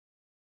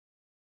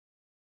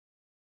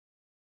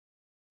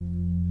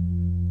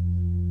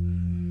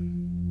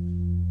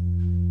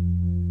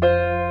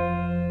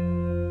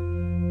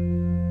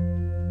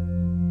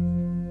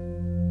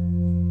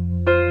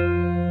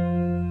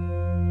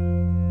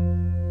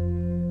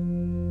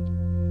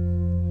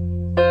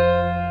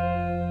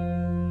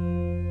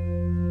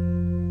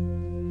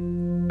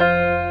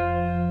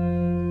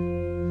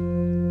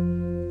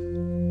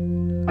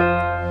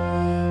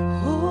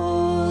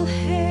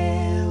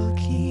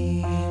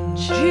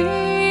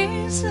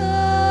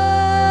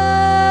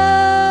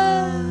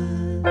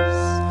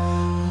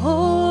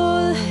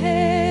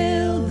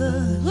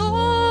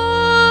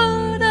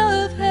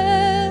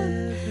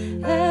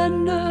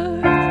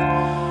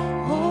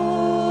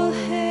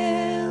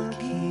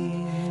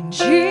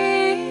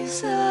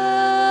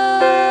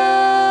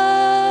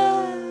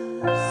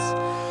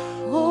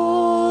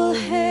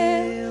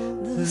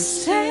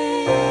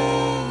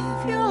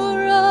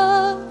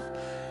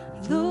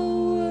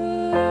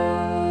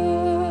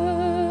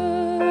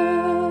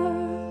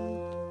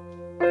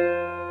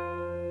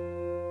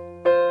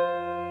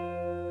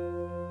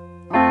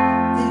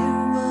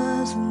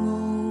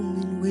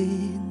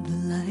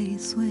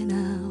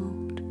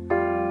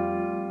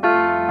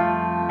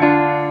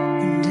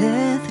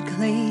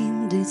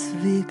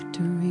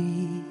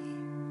victory.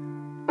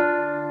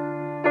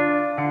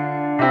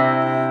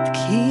 The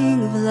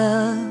King of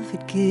love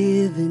had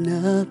given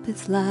up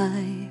its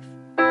life.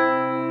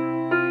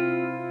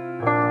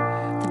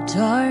 The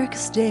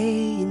darkest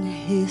day in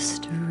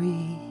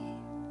history.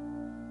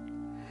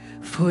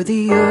 For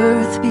the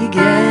earth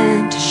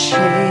began to shake,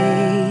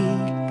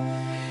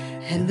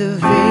 and the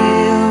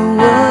veil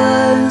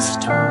was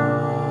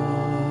torn.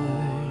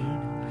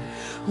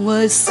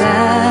 What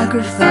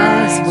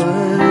sacrifice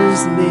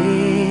was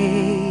made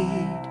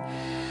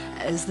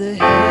as the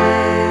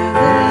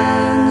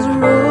heavens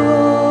roared.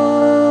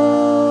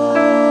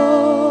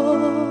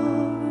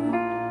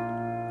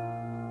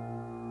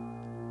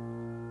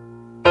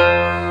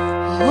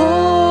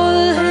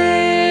 All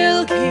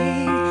hail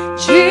King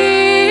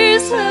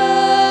Jesus.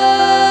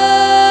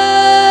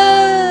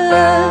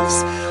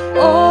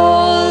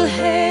 All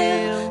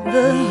hail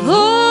the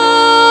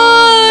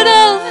Lord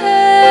of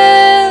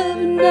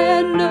heaven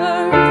and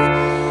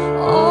earth.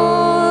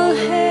 All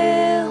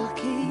hail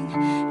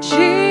King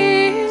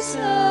Jesus.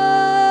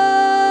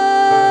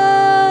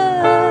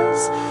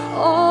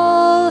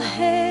 All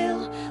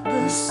hail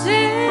the Savior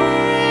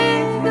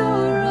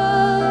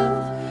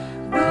of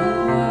the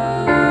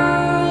world.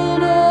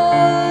 All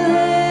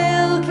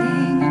hail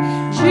King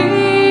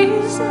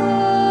Jesus.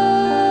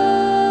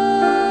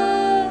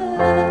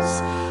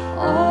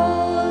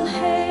 All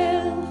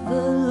hail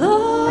the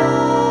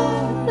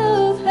Lord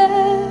of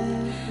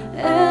heaven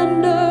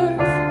and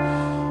earth.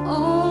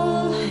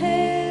 All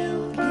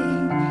hail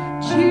King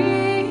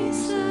Jesus.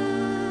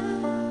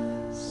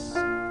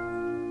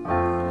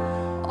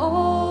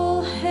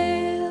 All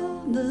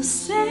hail the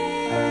Savior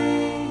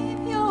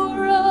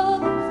of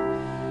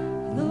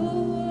the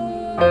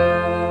world.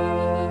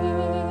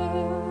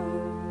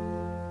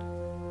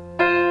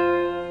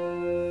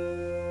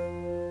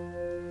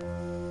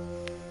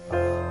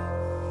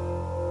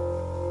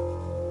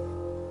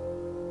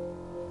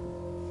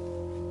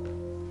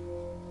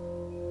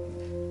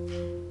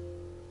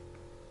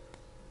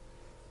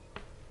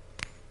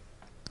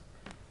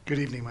 Good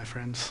evening, my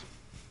friends.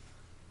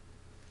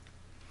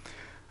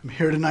 I'm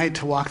here tonight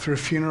to walk through a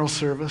funeral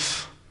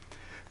service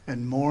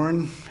and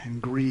mourn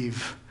and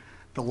grieve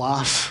the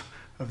loss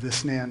of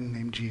this man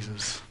named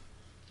Jesus.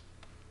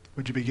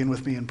 Would you begin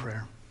with me in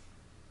prayer?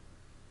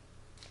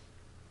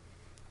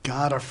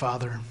 God, our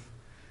Father,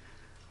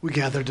 we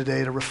gather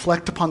today to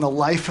reflect upon the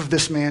life of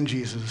this man,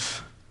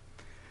 Jesus,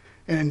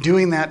 and in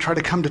doing that, try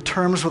to come to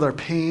terms with our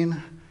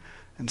pain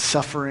and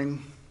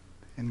suffering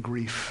and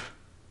grief.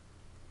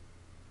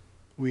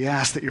 We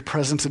ask that your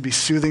presence would be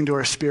soothing to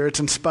our spirits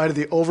in spite of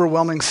the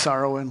overwhelming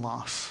sorrow and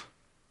loss.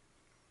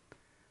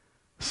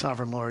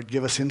 Sovereign Lord,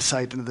 give us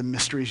insight into the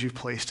mysteries you've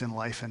placed in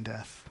life and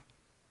death.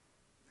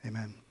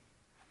 Amen.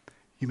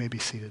 You may be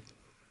seated.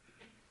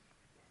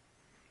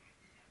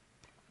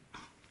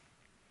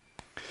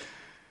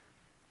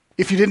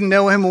 If you didn't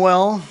know him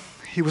well,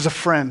 he was a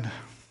friend,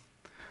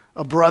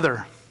 a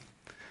brother,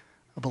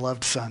 a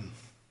beloved son.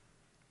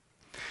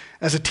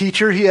 As a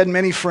teacher, he had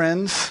many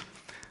friends,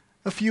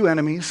 a few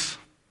enemies,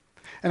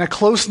 and a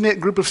close-knit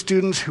group of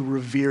students who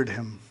revered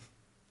him.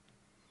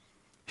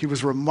 He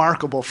was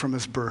remarkable from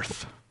his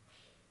birth.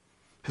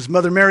 His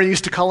mother Mary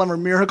used to call him her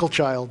miracle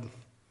child.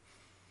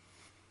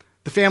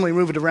 The family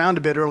moved around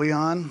a bit early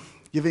on,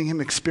 giving him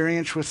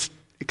experience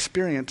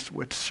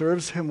which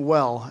serves him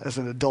well as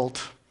an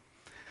adult.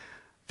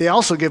 They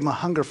also gave him a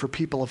hunger for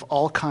people of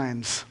all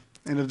kinds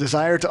and a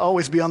desire to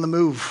always be on the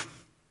move.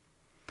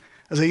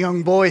 As a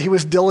young boy, he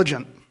was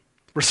diligent,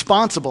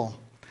 responsible,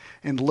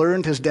 and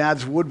learned his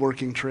dad's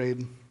woodworking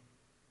trade.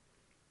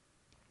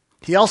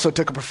 He also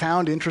took a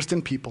profound interest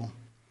in people.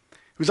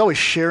 He was always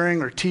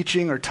sharing or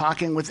teaching or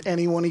talking with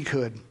anyone he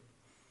could.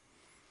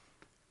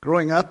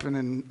 Growing up and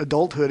in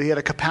adulthood, he had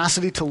a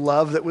capacity to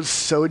love that was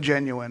so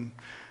genuine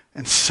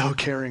and so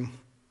caring.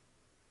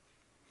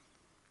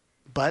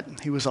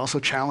 But he was also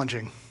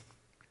challenging.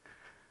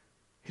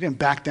 He didn't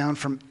back down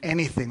from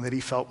anything that he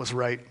felt was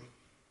right.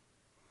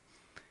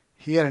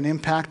 He had an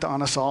impact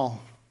on us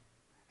all,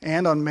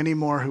 and on many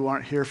more who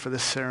aren't here for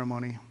this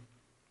ceremony.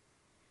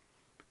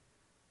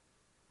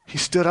 He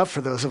stood up for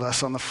those of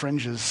us on the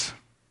fringes,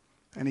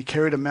 and he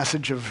carried a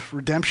message of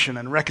redemption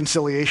and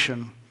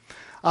reconciliation,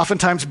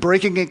 oftentimes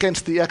breaking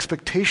against the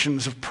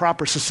expectations of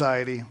proper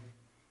society.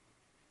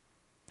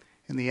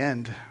 In the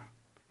end,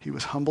 he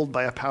was humbled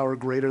by a power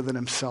greater than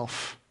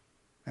himself,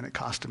 and it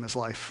cost him his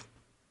life.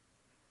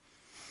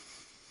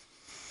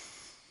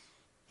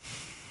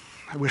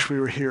 I wish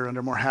we were here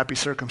under more happy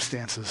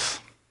circumstances.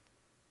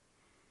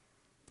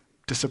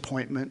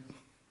 Disappointment,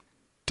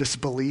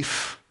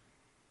 disbelief,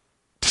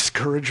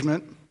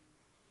 discouragement,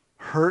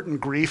 hurt,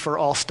 and grief are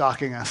all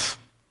stalking us.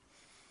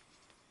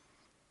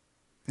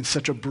 In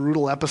such a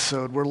brutal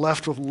episode, we're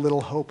left with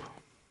little hope.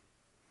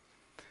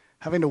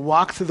 Having to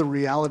walk through the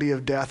reality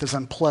of death is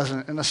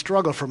unpleasant and a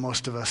struggle for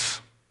most of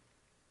us.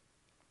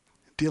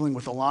 Dealing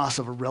with the loss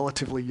of a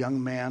relatively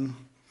young man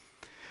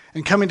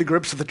and coming to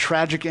grips with the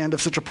tragic end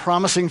of such a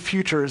promising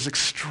future is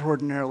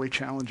extraordinarily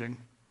challenging.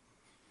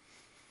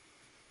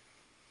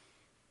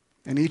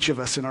 And each of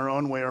us in our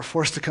own way are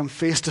forced to come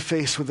face to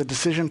face with a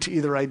decision to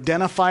either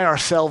identify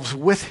ourselves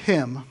with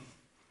him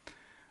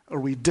or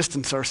we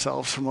distance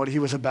ourselves from what he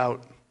was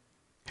about,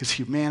 his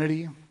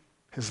humanity,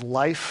 his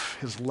life,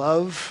 his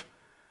love,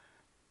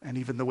 and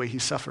even the way he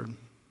suffered.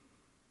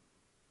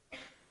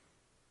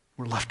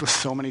 We're left with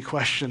so many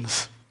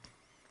questions.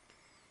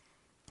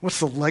 What's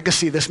the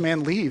legacy this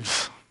man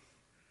leaves?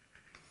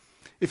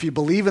 If you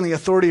believe in the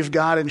authority of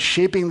God in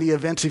shaping the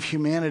events of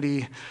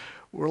humanity,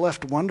 we're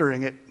left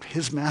wondering at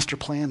his master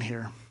plan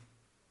here.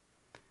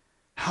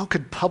 How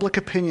could public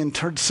opinion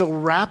turn so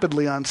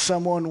rapidly on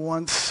someone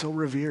once so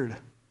revered?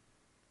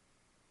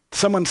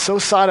 Someone so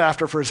sought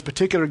after for his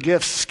particular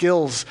gifts,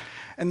 skills,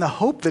 and the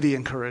hope that he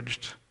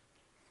encouraged.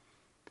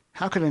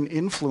 How could an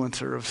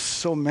influencer of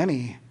so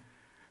many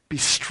be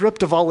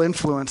stripped of all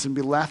influence and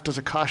be left as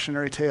a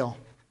cautionary tale?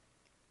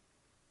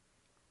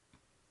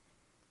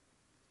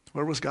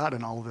 Where was God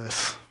in all of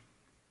this?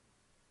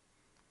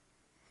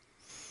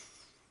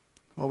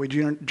 While we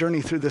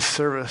journey through this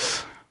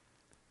service,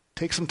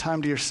 take some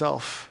time to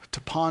yourself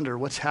to ponder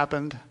what's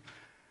happened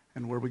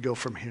and where we go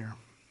from here.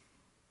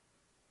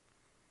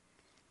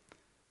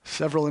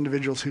 Several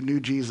individuals who knew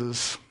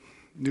Jesus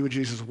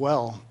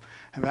well,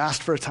 have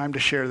asked for a time to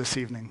share this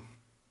evening.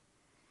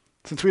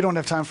 Since we don't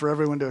have time for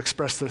everyone to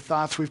express their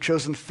thoughts, we've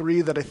chosen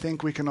 3 that I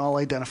think we can all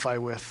identify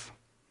with.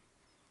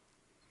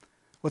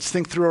 Let's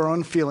think through our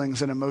own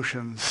feelings and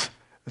emotions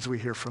as we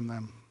hear from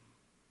them.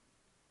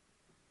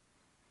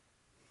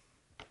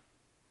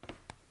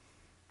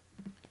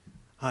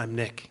 I'm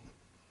Nick.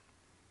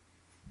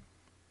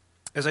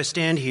 As I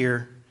stand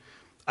here,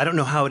 I don't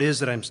know how it is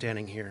that I'm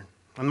standing here.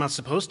 I'm not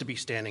supposed to be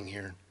standing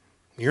here.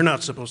 You're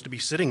not supposed to be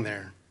sitting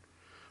there.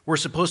 We're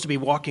supposed to be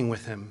walking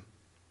with him.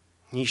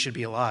 He should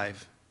be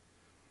alive.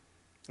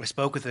 I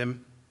spoke with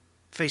him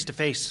face to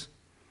face.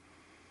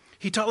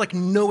 He taught like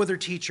no other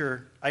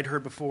teacher I'd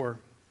heard before.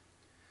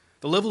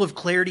 The level of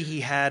clarity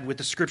he had with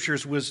the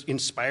scriptures was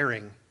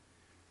inspiring.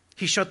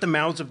 He shut the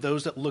mouths of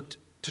those that looked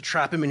to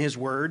trap him in his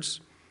words,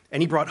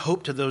 and he brought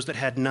hope to those that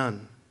had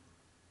none.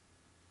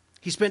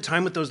 He spent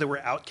time with those that were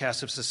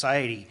outcasts of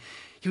society.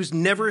 He was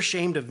never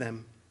ashamed of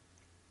them.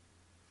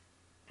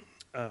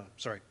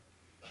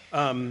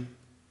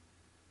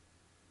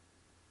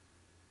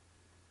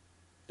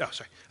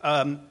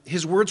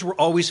 His words were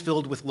always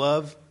filled with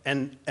love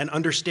and an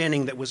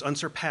understanding that was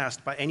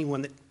unsurpassed by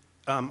anyone that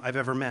I've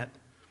ever met.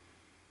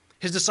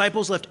 His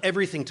disciples left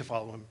everything to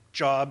follow him.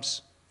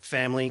 Jobs,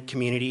 family,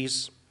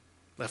 communities,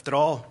 left it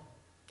all.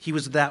 He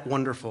was that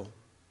wonderful.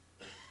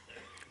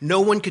 No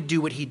one could do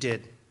what he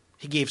did.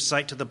 He gave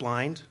sight to the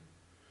blind.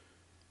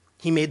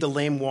 He made the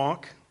lame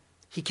walk.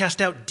 He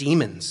cast out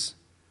demons.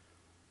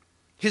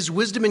 His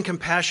wisdom and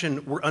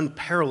compassion were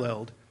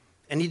unparalleled,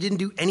 and he didn't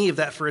do any of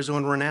that for his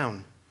own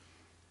renown.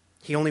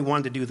 He only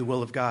wanted to do the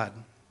will of God.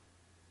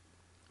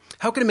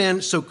 How can a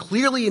man so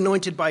clearly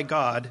anointed by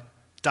God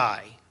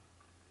die?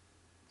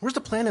 Where's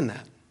the plan in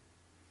that?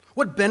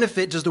 What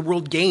benefit does the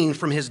world gain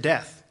from his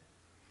death?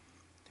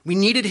 We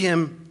needed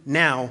him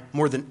now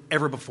more than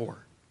ever before.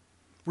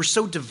 We're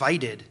so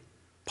divided.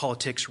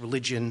 Politics,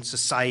 religion,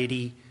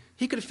 society.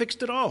 He could have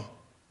fixed it all.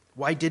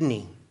 Why didn't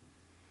he?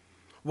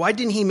 Why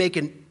didn't he make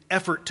an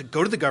effort to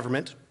go to the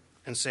government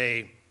and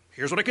say,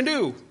 here's what I can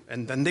do,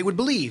 and then they would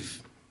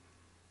believe?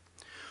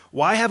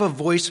 Why have a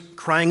voice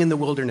crying in the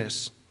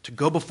wilderness to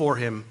go before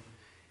him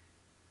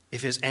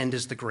if his end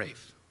is the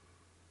grave?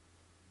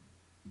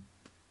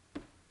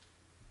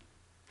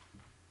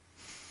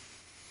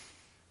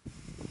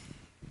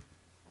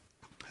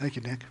 Thank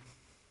you, Nick.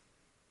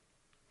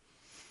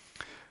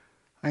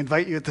 I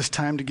invite you at this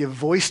time to give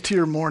voice to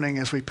your mourning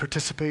as we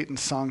participate in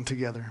song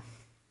together.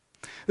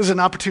 This is an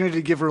opportunity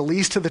to give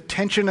release to the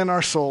tension in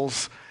our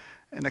souls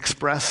and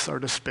express our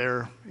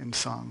despair in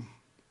song.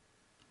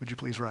 Would you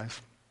please rise?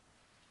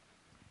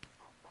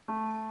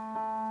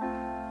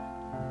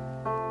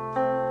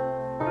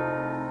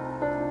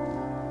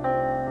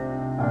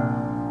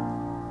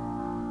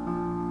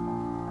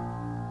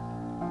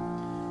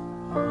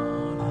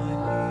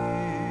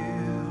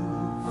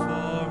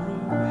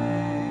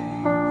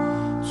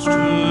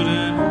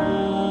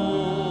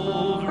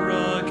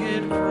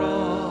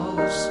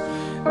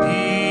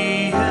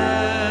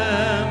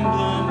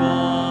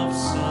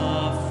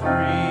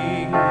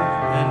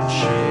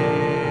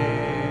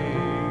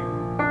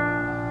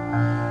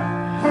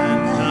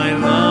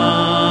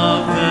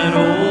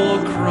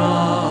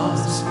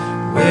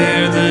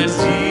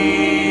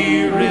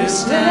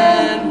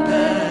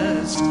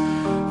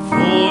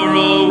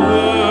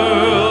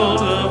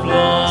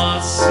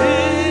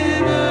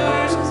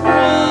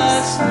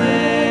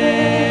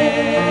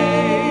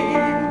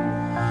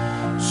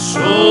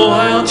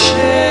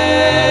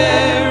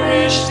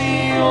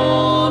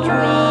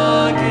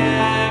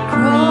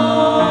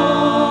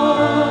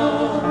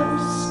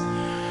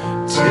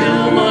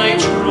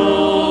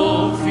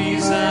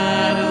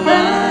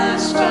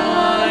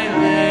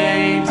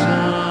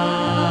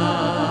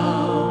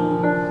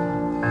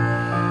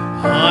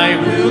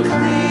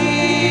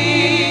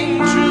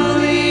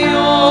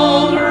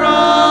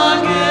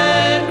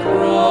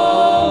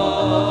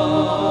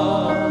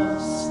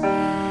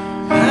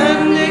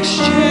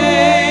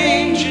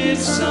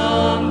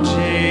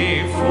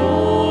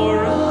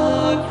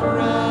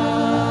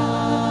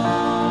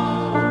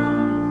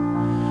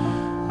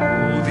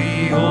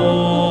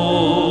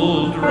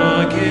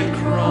 rugged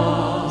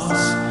cross,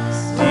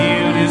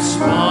 dear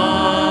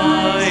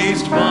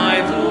despised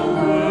by the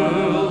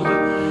world,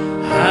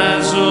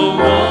 has a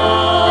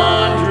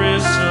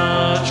wondrous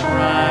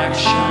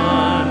attraction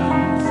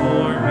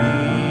for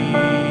me.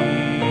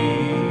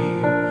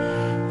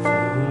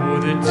 For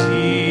the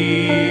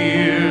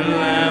dear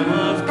Lamb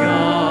of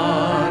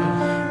God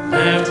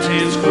left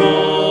his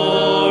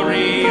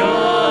glory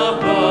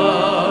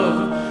above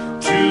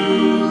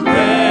to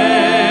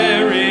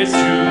bear it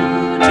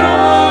to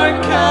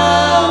dark Calvary.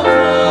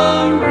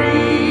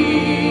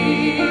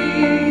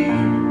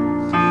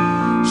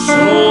 So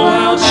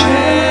I'll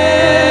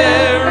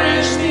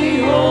cherish the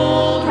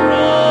old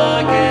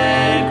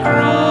rugged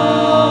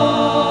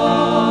cross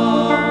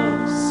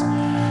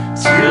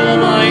till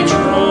my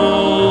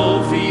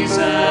trophies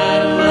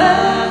at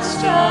last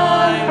I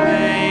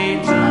lay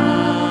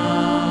down.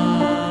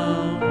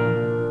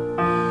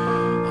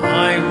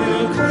 I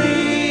will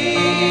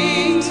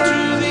cling to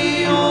the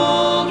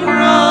old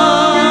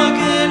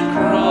rugged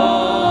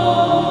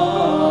cross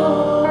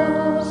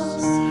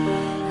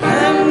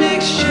and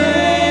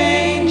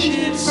exchange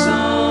it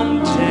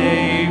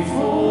someday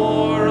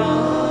for a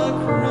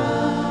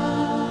crown.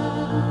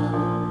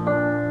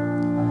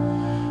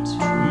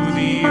 To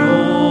the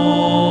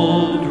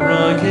old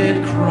rugged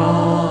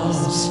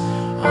cross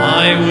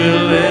I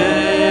will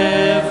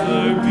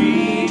ever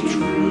be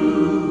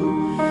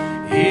true.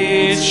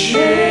 Its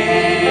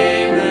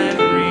shame and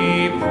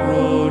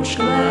reproach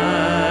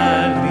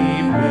gladly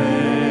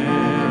bear.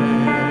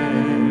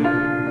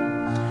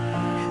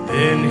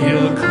 Then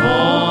he'll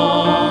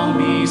call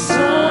me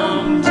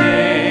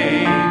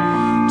someday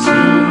to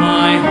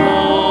my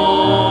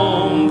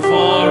home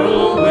far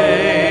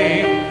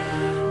away,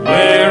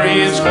 where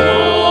his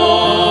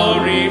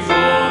glory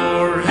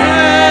forever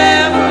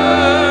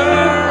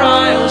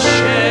I'll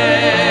share.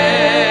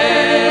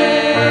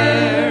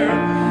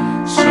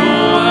 So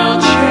I'll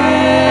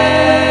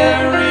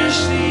cherish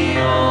the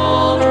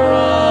old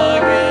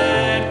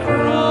rugged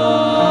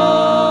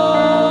cross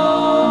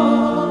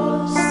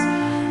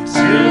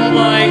till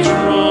my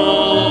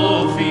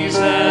trophies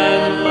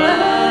at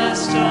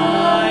last I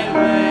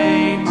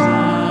lay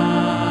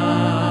down.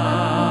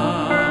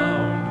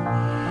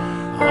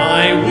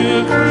 I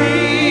will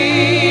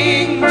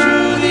cling to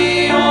the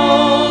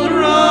old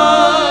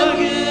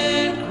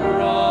rugged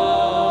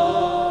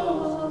cross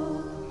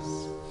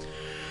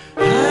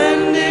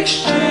and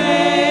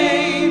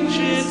exchange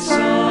it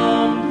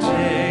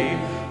someday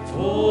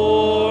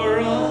for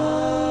a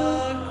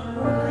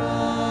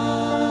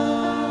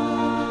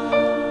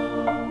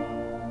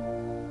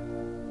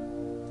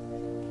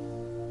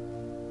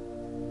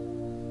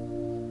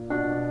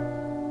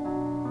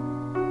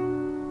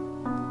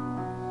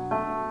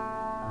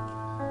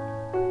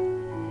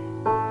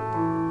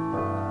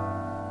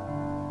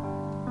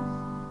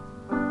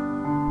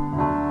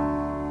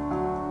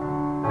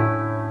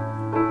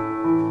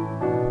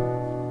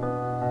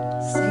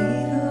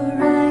Savior,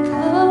 I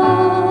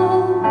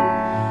come,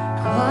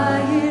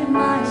 quiet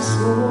my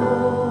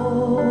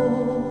soul.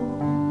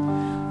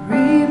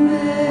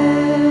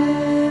 Remember,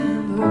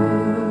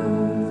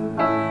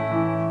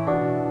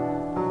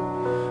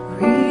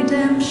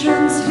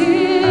 redemption's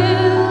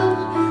here,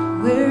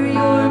 where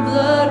your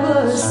blood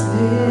was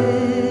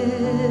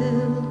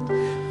spilled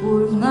for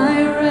my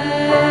ransom.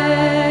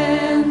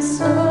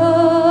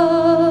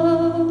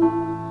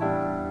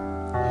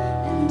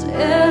 And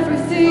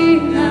everything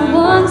I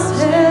once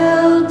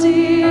held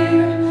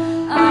dear,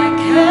 I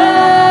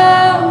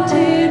count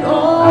it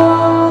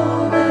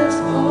all as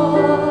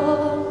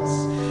loss.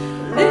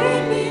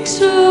 Lead me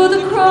to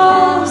the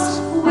cross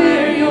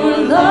where your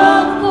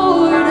love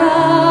poured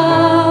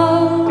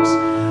out.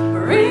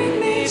 Bring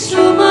me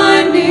to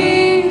my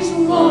knees,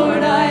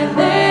 Lord, I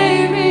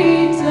lay me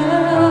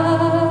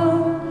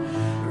down.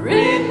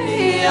 Rid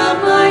me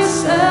of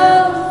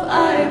myself,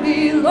 I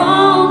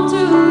belong to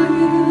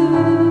you.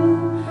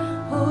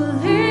 Oh,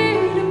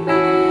 lead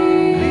me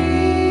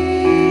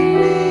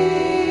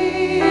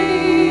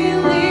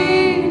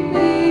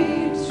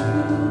to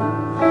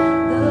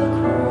the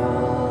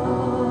cross.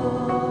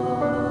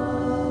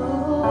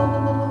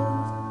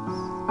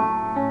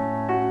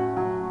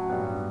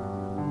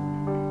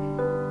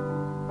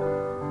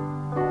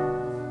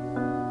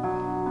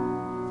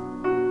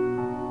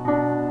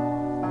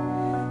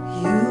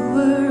 You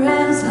were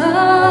as I,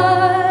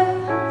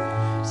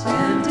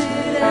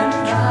 tempted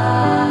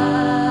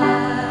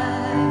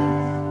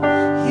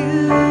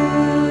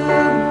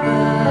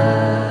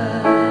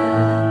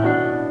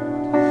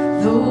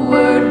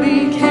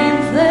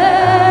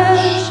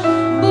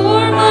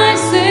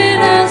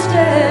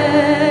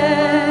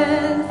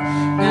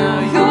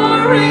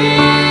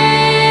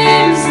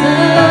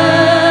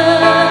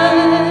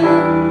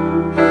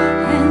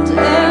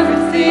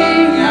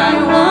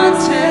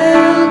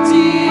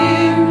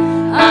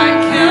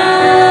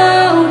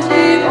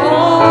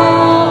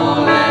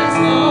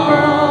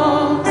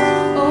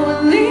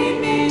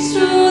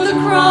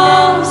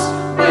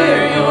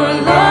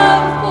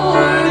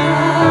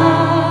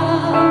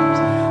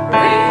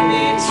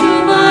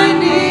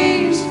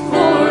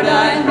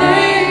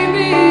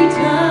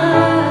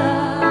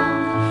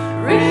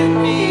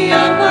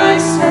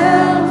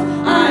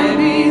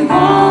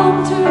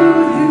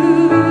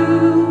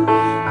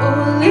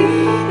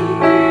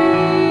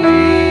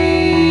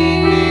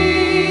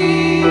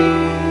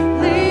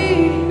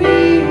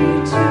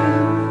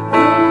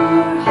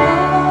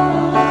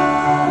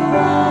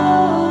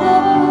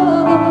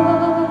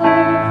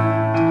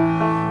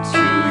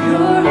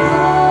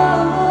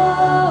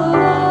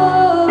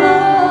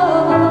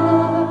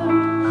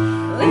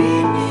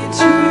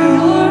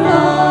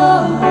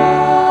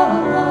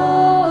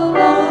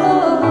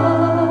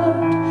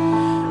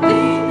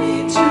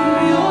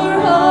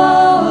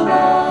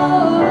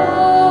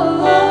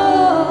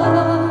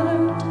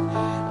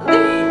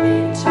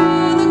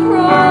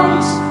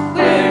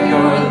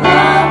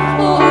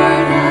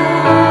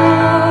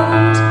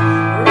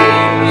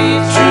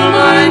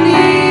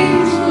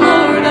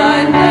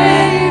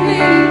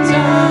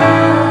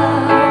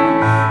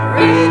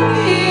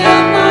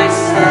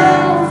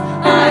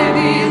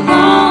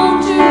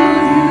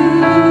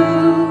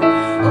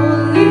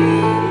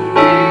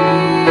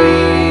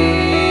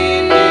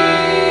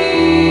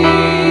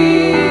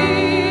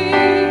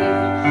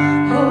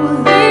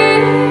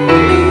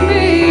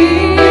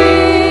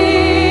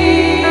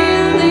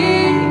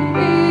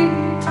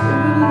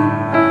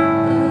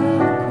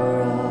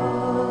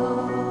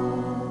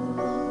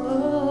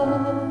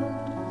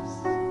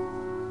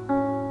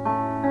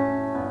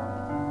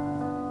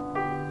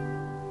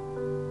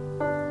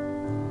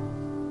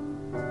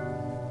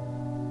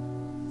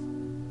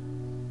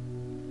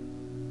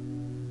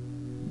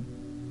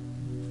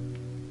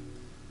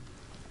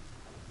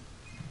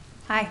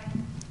Hi.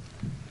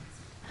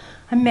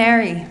 I'm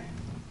Mary. And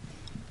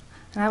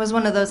I was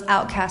one of those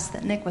outcasts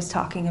that Nick was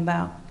talking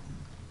about.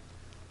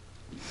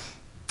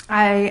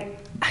 I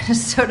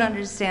just don't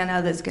understand how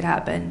this could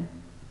happen.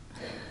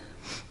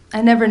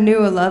 I never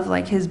knew a love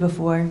like his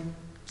before.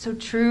 So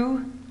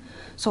true,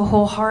 so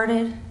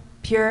wholehearted,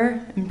 pure,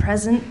 and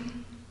present.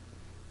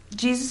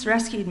 Jesus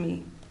rescued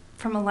me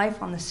from a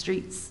life on the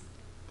streets.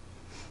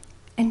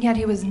 And yet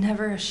he was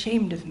never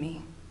ashamed of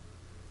me.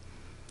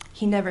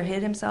 He never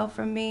hid himself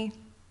from me.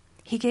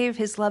 He gave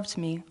his love to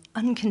me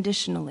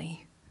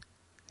unconditionally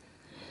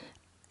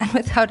and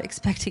without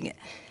expecting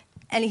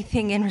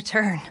anything in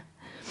return.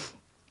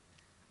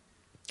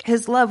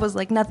 His love was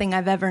like nothing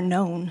I've ever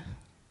known,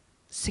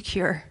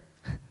 secure.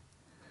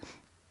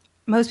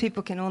 Most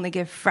people can only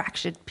give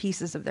fractured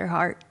pieces of their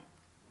heart.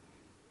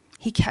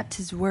 He kept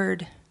his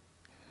word,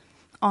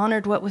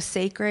 honored what was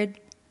sacred.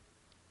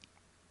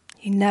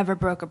 He never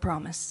broke a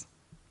promise.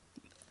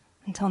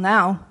 Until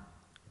now.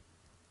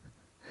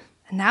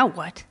 And now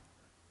what?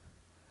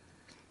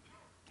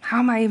 How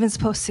am I even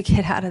supposed to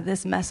get out of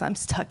this mess I'm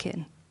stuck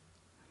in?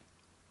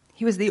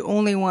 He was the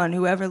only one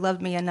who ever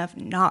loved me enough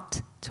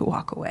not to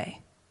walk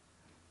away.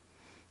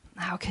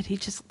 How could he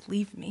just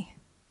leave me?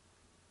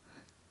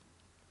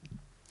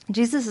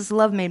 Jesus'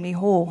 love made me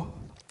whole.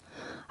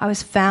 I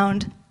was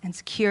found and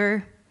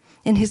secure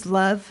in his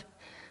love.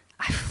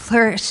 I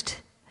flourished.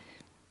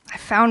 I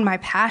found my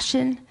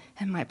passion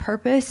and my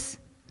purpose.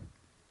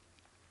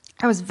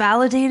 I was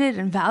validated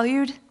and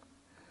valued.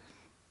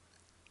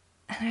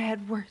 And I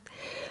had worth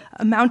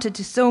amounted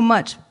to so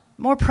much,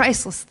 more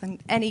priceless than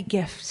any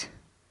gift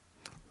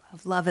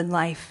of love and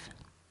life.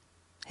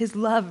 His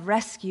love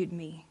rescued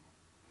me.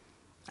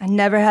 I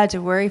never had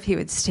to worry if he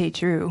would stay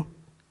true.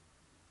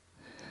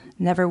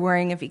 Never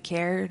worrying if he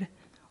cared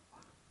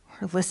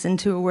or listened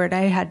to a word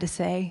I had to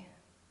say.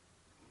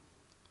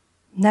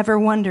 Never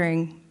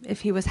wondering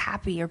if he was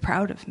happy or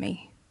proud of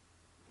me.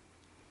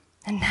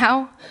 And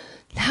now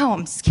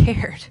I'm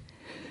scared.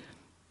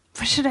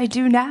 What should I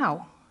do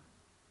now?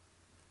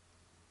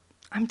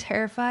 I'm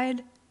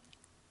terrified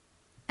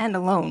and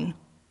alone.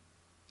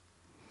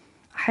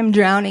 I'm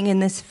drowning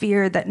in this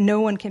fear that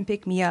no one can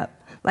pick me up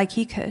like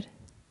he could.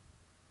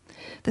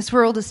 This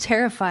world is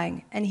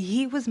terrifying, and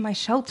he was my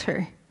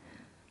shelter.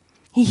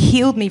 He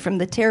healed me from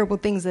the terrible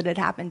things that had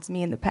happened to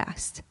me in the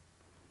past.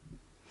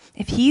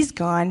 If he's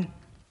gone,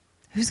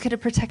 who's going to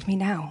protect me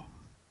now?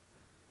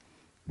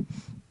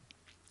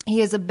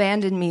 He has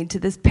abandoned me to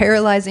this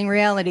paralyzing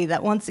reality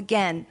that once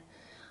again,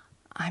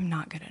 I'm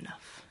not good enough.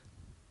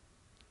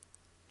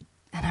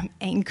 And I'm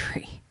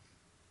angry.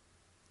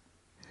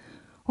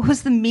 What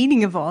was the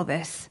meaning of all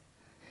this?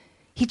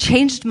 He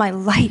changed my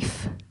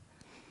life,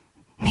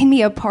 made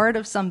me a part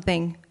of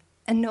something,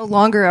 and no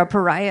longer a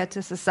pariah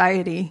to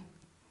society.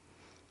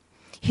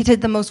 He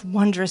did the most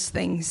wondrous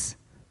things.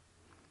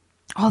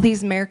 All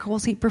these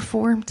miracles he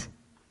performed,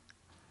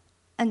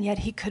 and yet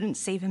he couldn't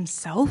save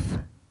himself?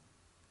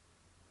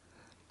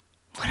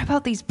 What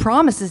about these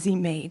promises he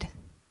made?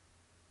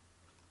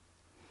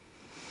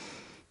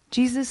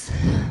 Jesus,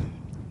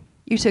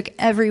 you took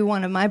every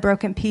one of my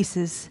broken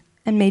pieces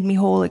and made me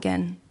whole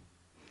again.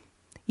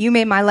 You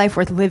made my life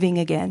worth living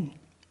again.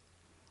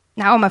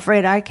 Now I'm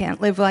afraid I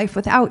can't live life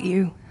without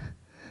you.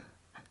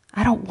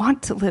 I don't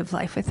want to live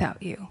life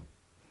without you.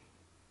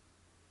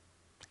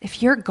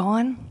 If you're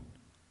gone,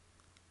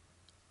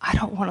 I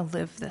don't want to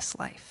live this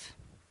life.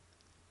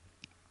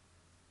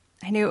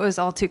 I knew it was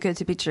all too good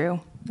to be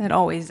true. It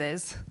always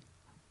is.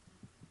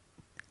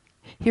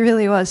 He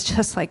really was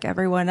just like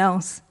everyone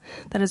else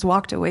that has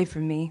walked away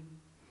from me.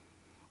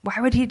 Why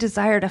would he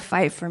desire to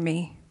fight for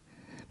me,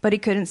 but he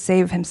couldn't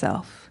save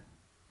himself?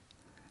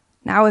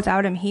 Now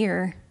without him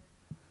here,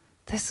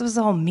 this was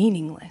all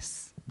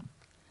meaningless.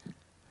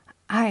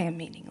 I am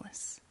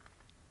meaningless.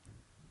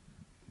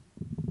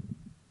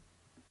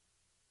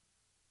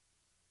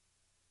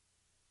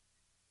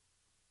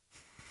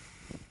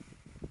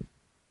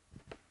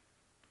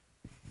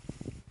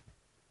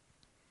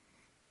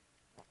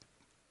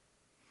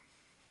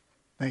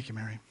 Thank you,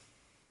 Mary.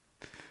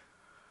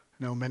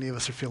 I know many of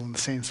us are feeling the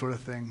same sort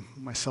of thing,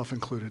 myself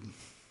included.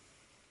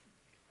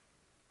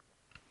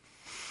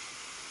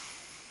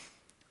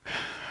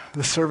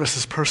 The service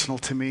is personal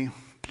to me,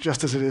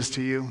 just as it is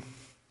to you.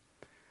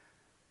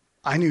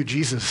 I knew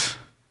Jesus.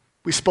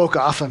 We spoke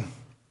often.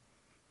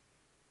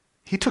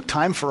 He took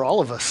time for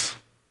all of us.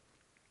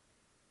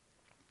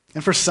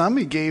 And for some,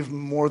 he gave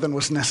more than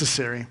was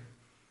necessary.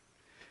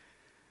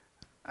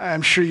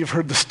 I'm sure you've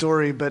heard the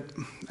story, but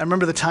I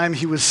remember the time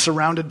he was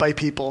surrounded by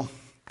people.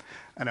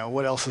 I know,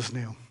 what else is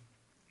new?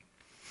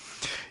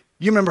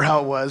 You remember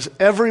how it was.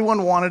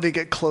 Everyone wanted to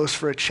get close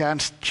for a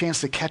chance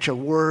to catch a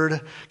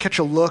word, catch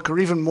a look, or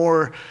even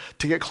more,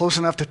 to get close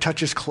enough to touch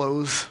his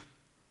clothes.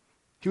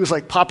 He was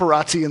like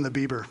paparazzi in the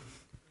Bieber.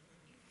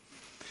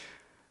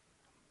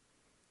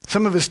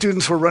 Some of his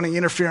students were running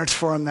interference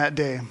for him that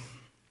day.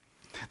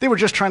 They were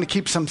just trying to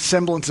keep some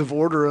semblance of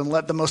order and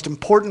let the most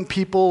important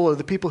people or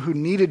the people who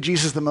needed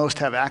Jesus the most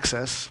have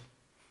access.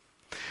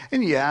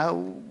 And yeah,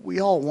 we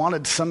all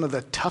wanted some of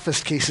the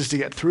toughest cases to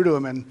get through to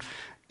him and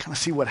kind of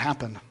see what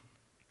happened.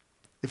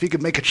 If he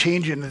could make a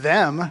change in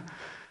them,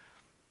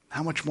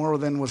 how much more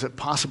then was it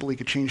possible he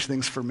could change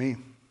things for me?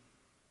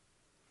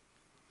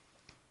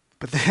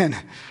 But then,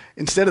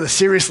 instead of the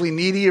seriously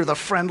needy or the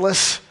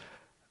friendless,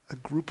 a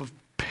group of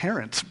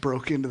parents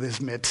broke into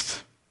his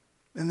midst,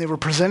 and they were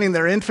presenting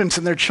their infants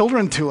and their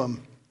children to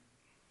him.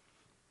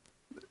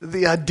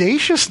 The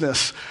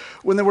audaciousness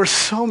when there were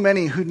so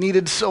many who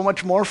needed so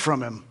much more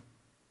from him.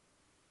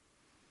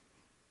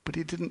 But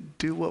he didn't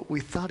do what we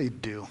thought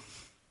he'd do.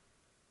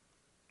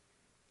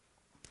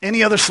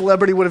 Any other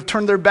celebrity would have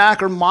turned their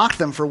back or mocked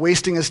them for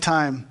wasting his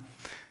time.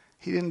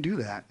 He didn't do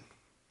that.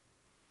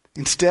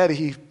 Instead,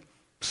 he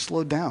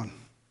slowed down.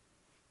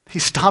 He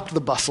stopped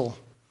the bustle.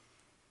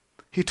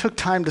 He took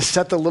time to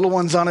set the little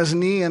ones on his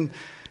knee and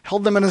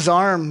held them in his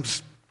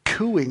arms,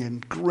 cooing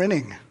and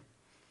grinning.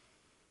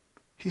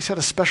 He said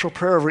a special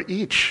prayer over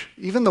each,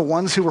 even the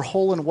ones who were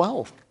whole and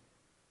well.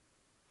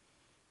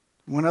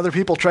 When other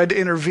people tried to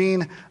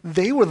intervene,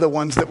 they were the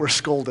ones that were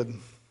scolded.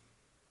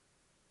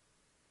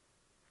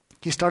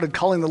 He started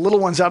calling the little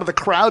ones out of the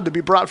crowd to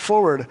be brought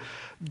forward,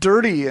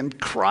 dirty and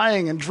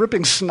crying and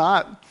dripping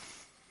snot.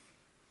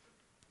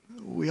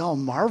 We all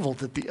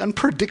marveled at the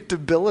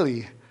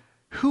unpredictability.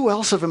 Who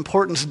else of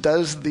importance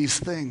does these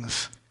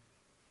things?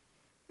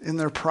 In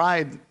their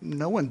pride,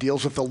 no one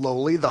deals with the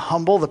lowly, the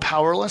humble, the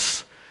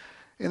powerless.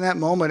 In that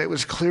moment, it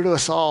was clear to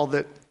us all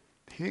that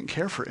he didn't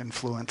care for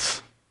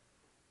influence.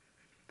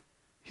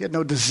 He had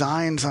no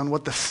designs on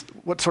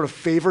what sort of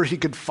favor he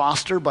could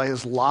foster by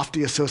his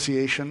lofty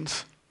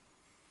associations.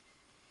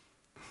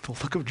 The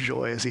look of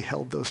joy as he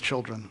held those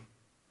children.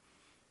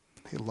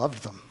 He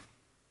loved them.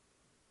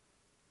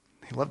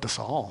 He loved us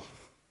all.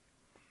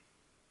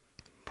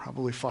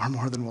 Probably far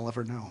more than we'll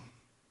ever know.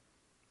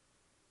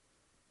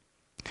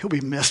 He'll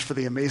be missed for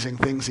the amazing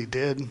things he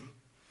did,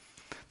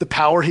 the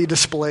power he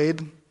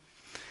displayed.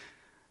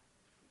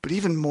 But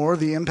even more,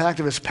 the impact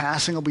of his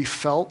passing will be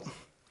felt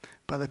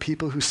by the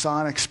people who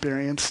saw and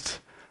experienced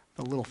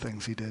the little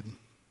things he did.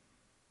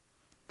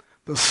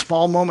 Those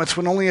small moments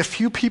when only a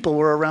few people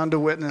were around to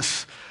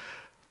witness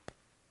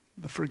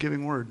the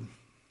forgiving word.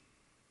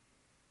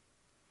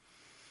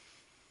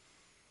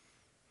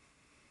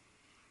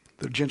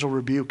 The gentle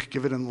rebuke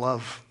given in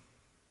love.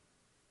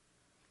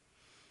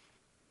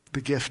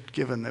 The gift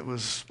given that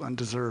was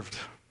undeserved.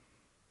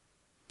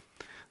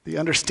 The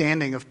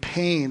understanding of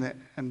pain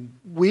and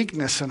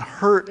weakness and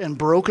hurt and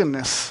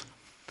brokenness.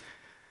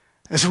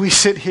 As we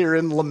sit here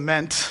in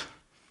lament,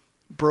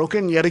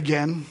 broken yet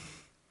again,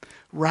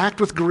 racked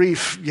with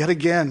grief yet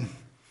again,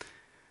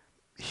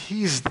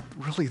 he's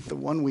really the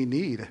one we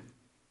need.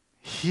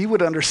 He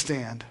would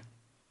understand.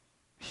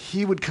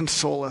 He would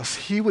console us.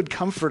 He would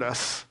comfort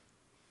us.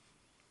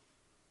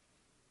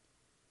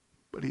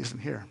 But he isn't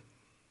here.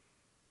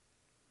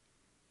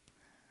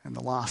 And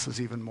the loss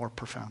is even more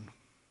profound.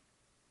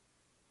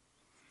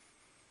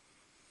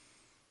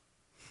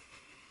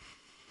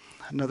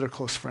 Another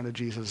close friend of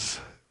Jesus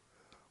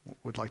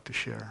would like to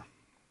share.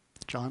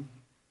 John?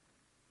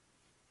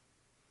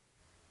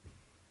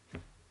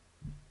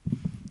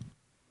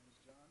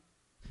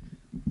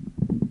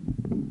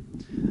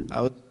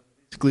 I was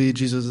basically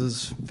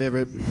Jesus'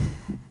 favorite.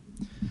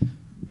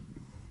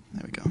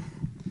 There we go.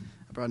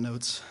 I brought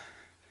notes.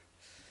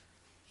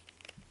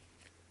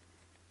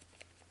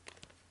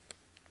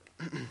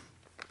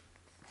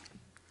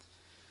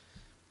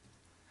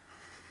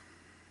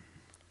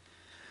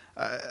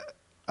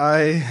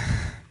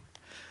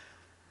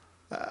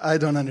 I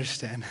don't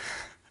understand.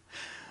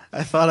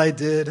 I thought I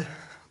did,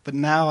 but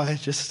now I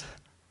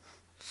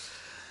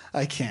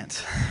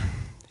can't.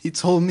 He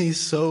told me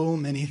so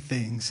many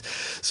things,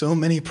 so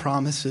many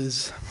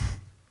promises.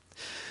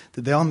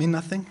 Did they all mean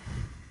nothing?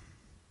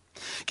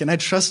 Can I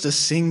trust a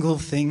single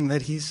thing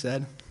that he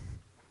said?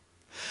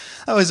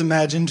 I always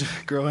imagined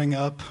growing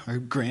up, our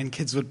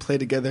grandkids would play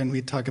together and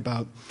we'd talk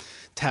about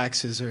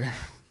taxes or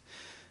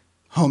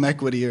home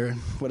equity or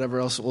whatever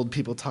else old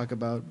people talk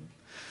about.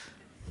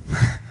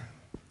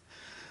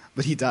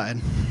 But he died.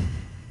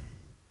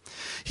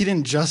 He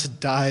didn't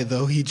just die,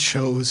 though. He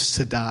chose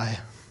to die.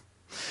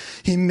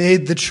 He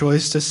made the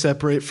choice to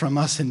separate from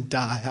us and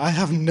die. I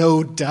have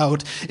no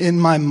doubt in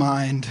my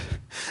mind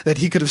that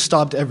he could have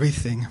stopped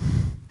everything.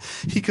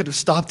 He could have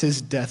stopped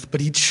his death,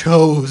 but he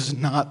chose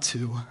not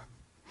to.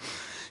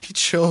 He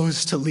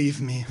chose to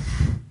leave me.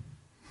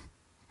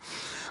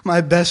 My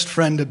best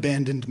friend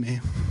abandoned me.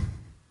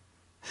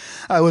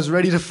 I was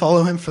ready to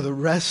follow him for the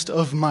rest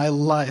of my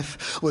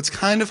life. Well, it's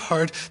kind of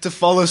hard to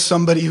follow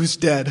somebody who's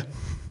dead.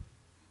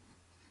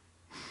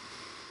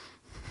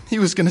 He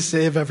was going to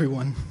save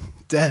everyone.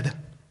 Dead.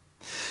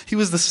 He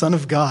was the Son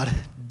of God.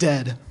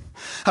 Dead.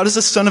 How does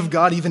the Son of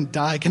God even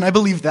die? Can I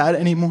believe that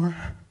anymore?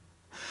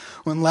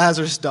 When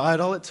Lazarus died,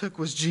 all it took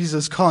was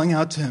Jesus calling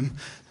out to him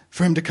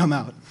for him to come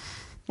out.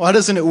 Why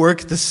doesn't it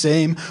work the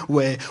same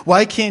way?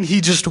 Why can't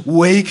he just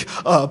wake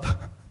up?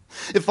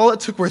 If all it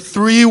took were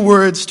 3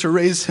 words to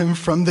raise him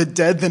from the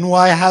dead, then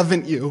why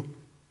haven't you?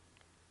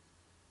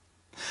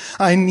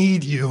 I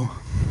need you.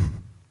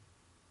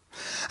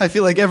 I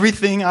feel like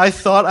everything I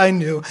thought I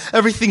knew,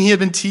 everything he had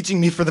been teaching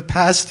me for the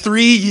past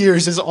 3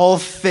 years is all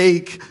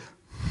fake.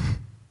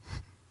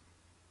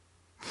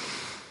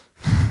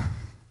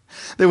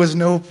 There was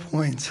no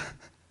point.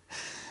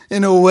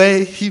 In a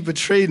way, he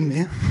betrayed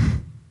me.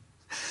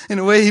 In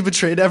a way, he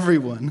betrayed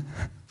everyone.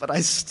 But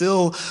I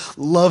still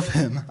love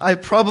him. I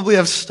probably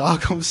have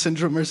Stockholm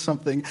Syndrome or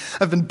something.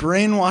 I've been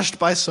brainwashed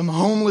by some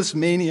homeless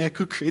maniac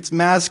who creates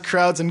mass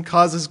crowds and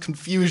causes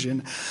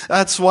confusion.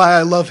 That's why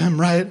I love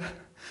him, right?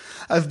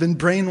 I've been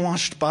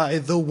brainwashed by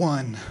the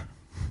one.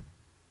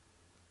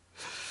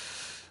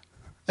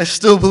 I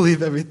still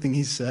believe everything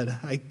he said.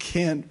 I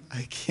can't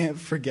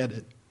forget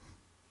it.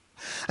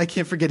 I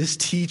can't forget his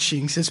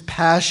teachings, his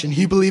passion.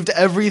 He believed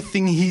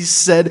everything he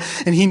said,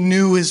 and he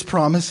knew his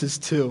promises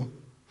too.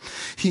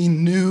 He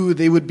knew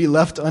they would be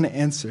left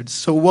unanswered.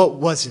 So what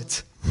was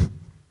it?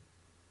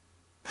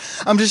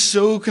 I'm just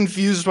so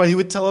confused why he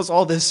would tell us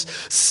all this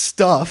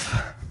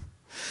stuff.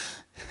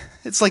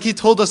 It's like he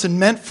told us and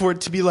meant for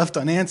it to be left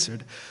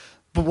unanswered.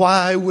 But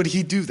why would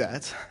he do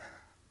that?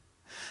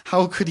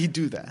 How could he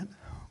do that?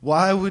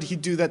 Why would he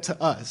do that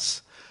to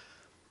us?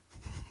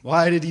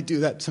 Why did he do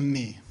that to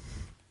me?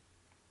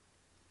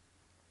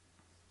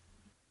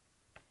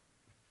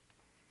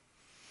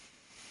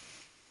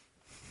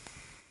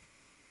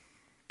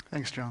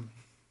 Thanks, John.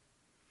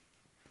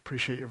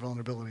 Appreciate your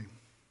vulnerability.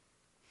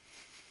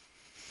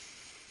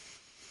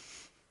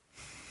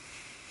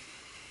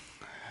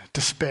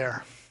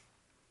 Despair.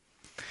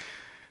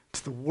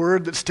 It's the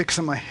word that sticks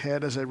in my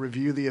head as I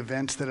review the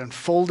events that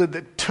unfolded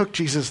that took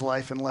Jesus'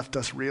 life and left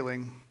us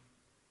reeling.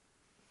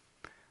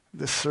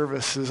 This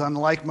service is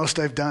unlike most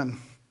I've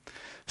done.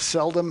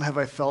 Seldom have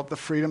I felt the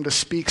freedom to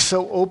speak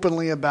so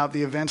openly about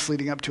the events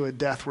leading up to a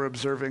death we're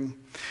observing.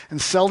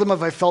 And seldom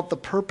have I felt the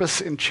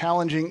purpose in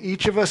challenging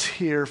each of us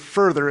here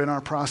further in our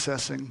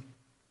processing.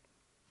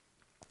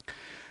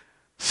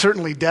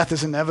 Certainly, death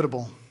is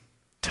inevitable.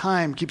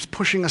 Time keeps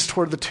pushing us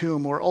toward the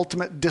tomb, where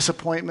ultimate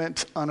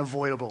disappointment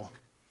unavoidable.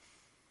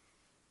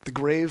 The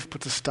grave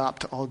puts a stop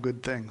to all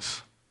good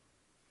things.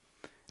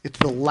 It's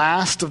the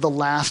last of the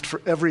last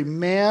for every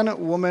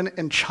man, woman,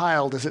 and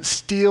child as it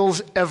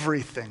steals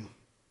everything.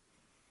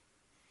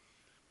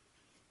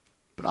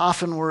 But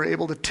often we're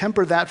able to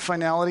temper that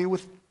finality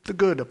with the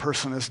good a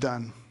person has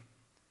done,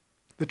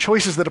 the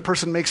choices that a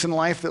person makes in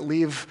life that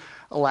leave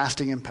a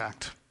lasting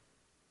impact.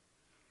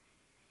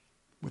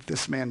 With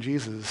this man,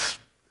 Jesus,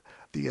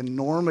 the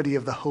enormity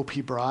of the hope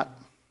he brought,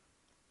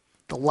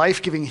 the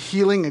life-giving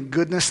healing and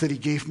goodness that he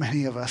gave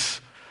many of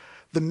us,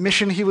 the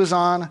mission he was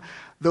on,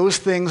 those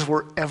things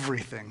were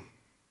everything.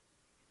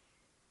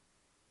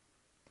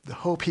 The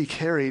hope he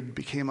carried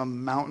became a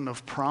mountain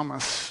of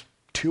promise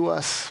to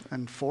us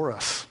and for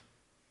us.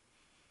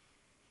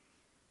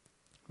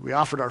 We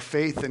offered our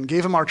faith and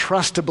gave him our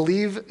trust to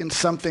believe in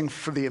something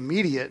for the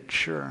immediate,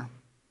 sure.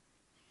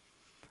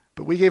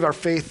 But we gave our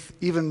faith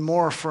even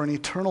more for an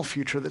eternal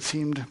future that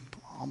seemed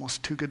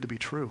almost too good to be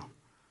true.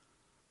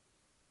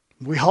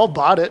 We all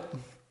bought it.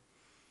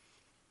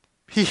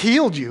 He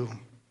healed you,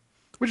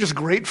 which is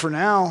great for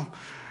now,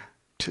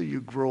 till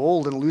you grow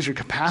old and lose your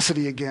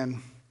capacity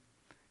again.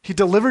 He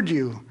delivered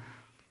you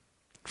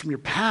from your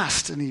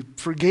past, and he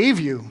forgave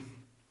you.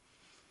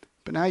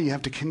 But now you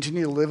have to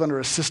continue to live under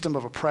a system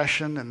of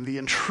oppression and the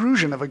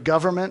intrusion of a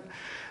government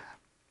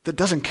that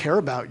doesn't care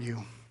about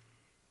you.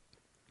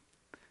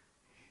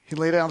 He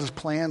laid out his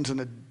plans in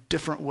a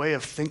different way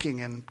of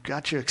thinking and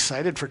got you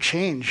excited for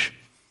change.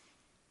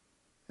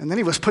 And then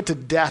he was put to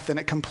death, and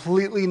it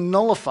completely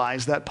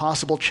nullifies that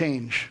possible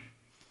change.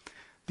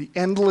 The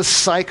endless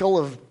cycle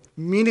of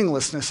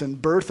meaninglessness in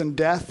birth and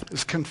death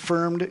is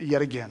confirmed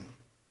yet again.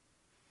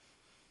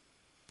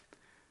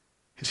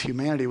 His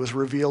humanity was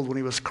revealed when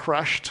he was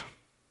crushed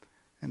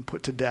and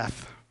put to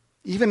death,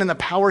 even in the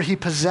power he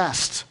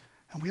possessed.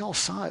 And we all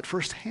saw it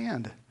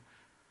firsthand.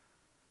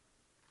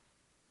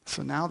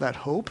 So now that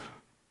hope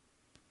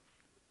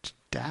is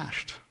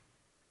dashed.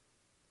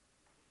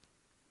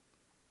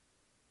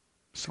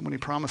 So many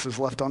promises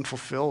left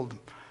unfulfilled.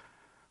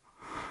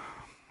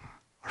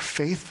 Our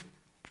faith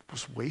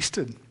was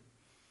wasted.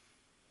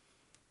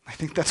 I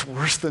think that's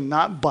worse than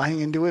not buying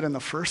into it in the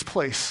first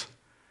place.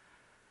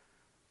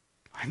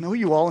 I know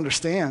you all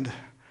understand.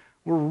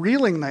 We're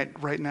reeling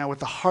right now with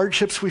the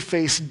hardships we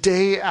face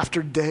day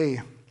after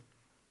day.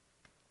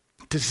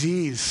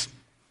 Disease,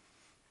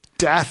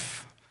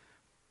 death,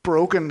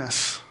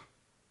 brokenness,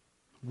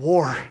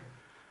 war,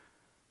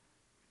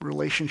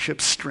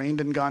 relationships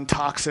strained and gone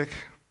toxic,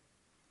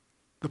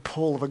 the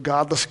pull of a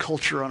godless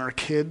culture on our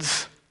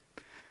kids,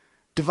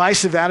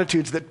 divisive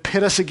attitudes that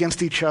pit us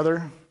against each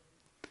other.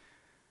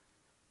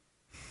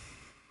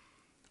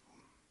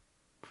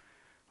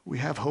 We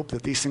have hope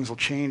that these things will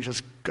change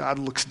as God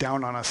looks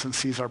down on us and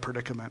sees our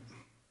predicament.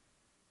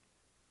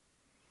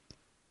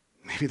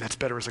 Maybe that's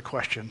better as a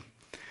question.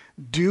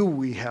 Do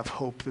we have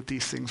hope that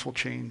these things will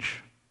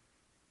change?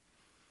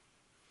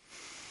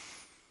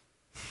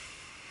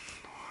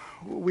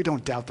 We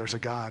don't doubt there's a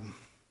God.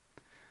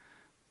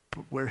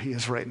 But where he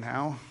is right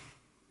now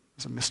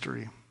is a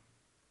mystery.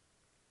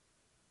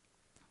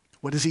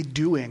 What is he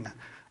doing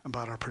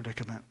about our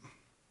predicament?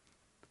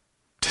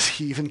 Does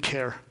he even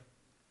care?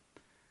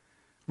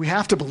 We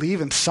have to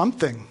believe in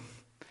something.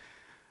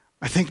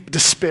 I think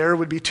despair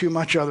would be too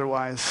much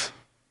otherwise.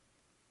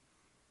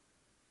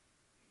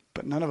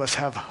 But none of us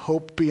have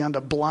hope beyond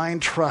a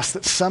blind trust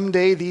that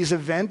someday these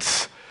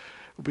events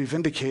will be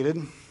vindicated.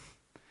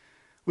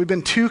 We've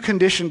been too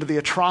conditioned to the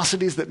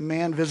atrocities that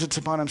man visits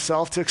upon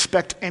himself to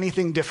expect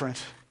anything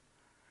different.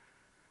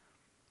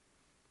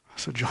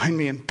 So join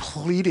me in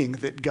pleading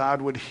that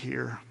God would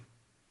hear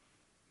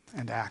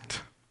and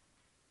act.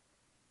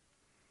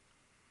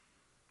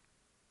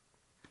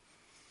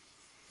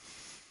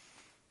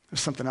 There's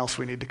something else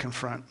we need to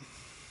confront.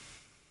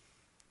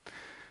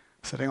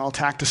 Setting all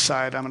tact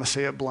aside, I'm going to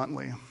say it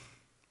bluntly.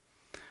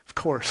 Of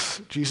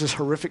course, Jesus'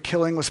 horrific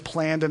killing was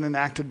planned and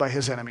enacted by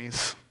his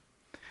enemies.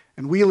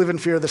 And we live in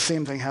fear of the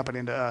same thing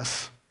happening to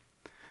us.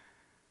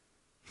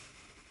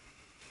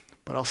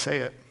 But I'll say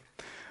it.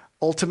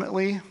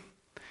 Ultimately,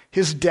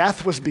 his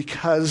death was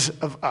because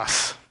of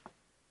us.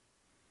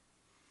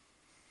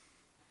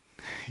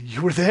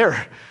 You were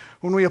there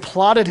when we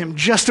applauded him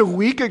just a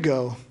week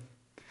ago.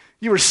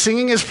 You were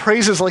singing his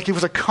praises like he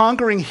was a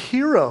conquering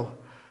hero.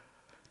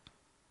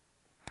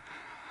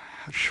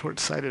 How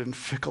short-sighted and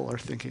fickle our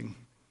thinking.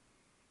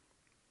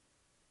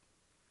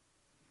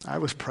 I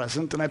was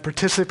present and I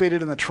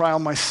participated in the trial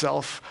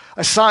myself.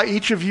 I saw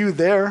each of you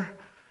there.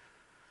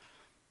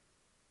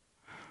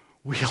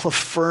 We all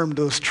affirmed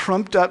those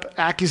trumped-up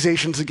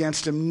accusations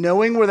against him,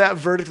 knowing where that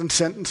verdict and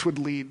sentence would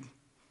lead.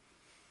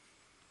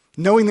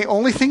 Knowing the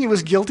only thing he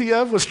was guilty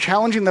of was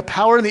challenging the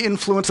power and the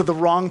influence of the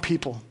wrong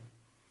people.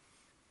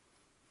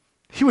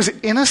 He was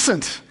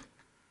innocent.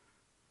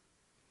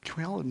 Can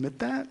we all admit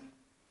that?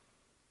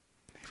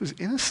 He was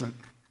innocent.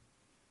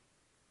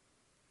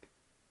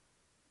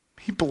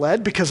 He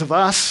bled because of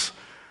us.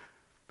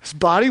 His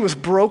body was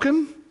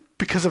broken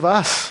because of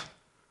us.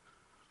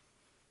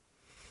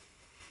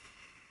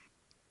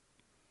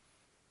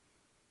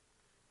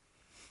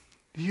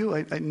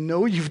 I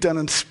know you've done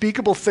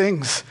unspeakable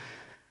things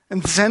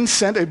and then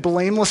sent a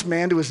blameless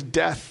man to his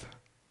death.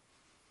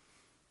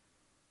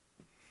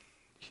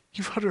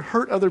 You've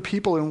hurt other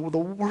people in the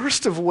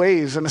worst of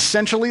ways and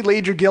essentially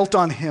laid your guilt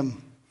on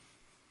him.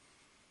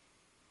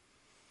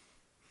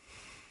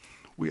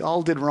 We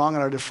all did wrong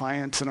in our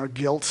defiance and our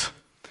guilt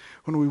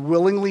when we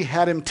willingly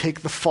had him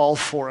take the fall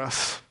for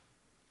us.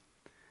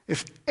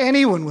 If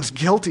anyone was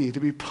guilty to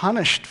be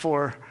punished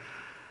for,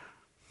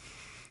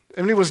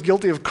 anyone was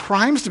guilty of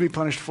crimes to be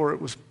punished for,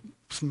 it was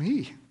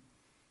me.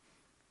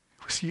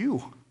 It was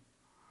you.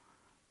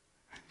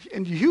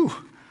 And you.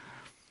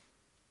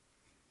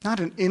 Not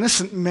an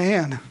innocent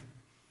man.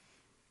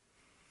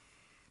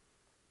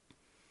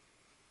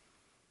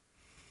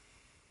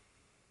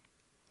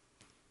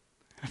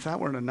 If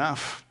that weren't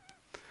enough,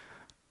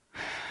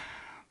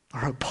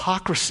 our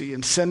hypocrisy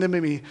in sending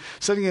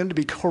him to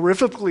be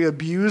horrifically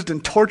abused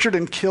and tortured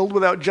and killed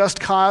without just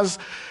cause,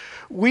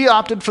 we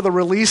opted for the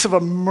release of a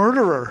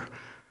murderer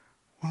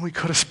when we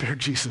could have spared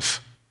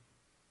Jesus.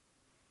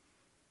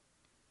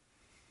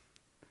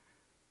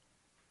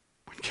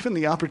 When given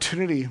the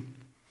opportunity,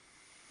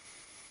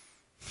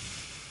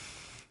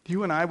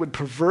 you and I would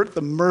pervert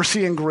the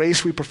mercy and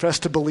grace we profess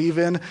to believe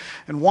in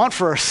and want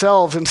for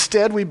ourselves.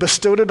 Instead, we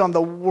bestowed it on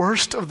the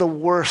worst of the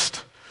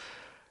worst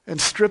and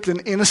stripped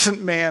an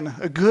innocent man,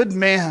 a good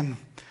man,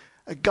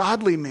 a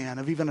godly man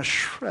of even a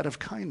shred of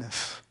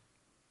kindness.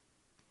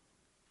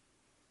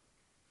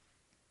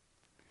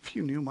 If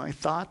you knew my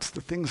thoughts,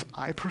 the things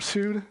I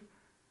pursued,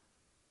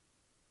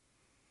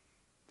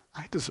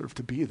 I deserve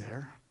to be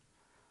there.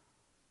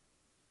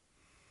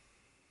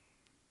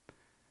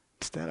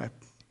 Instead, I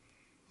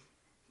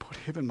put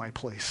him in my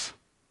place.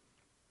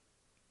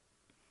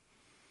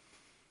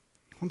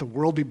 Wouldn't the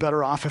world be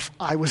better off if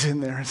I was in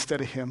there instead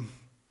of him?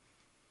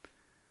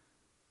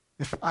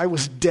 If I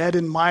was dead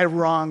in my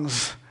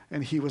wrongs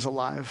and he was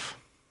alive?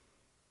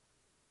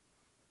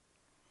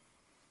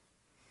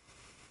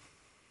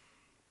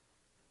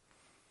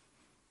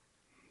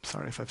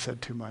 Sorry if I've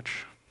said too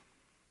much.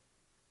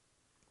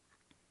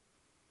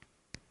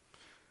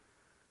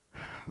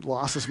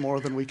 Loss is more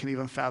than we can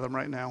even fathom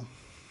right now.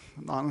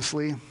 And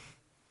honestly,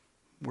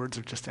 words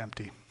are just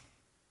empty.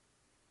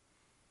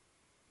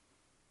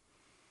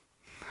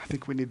 I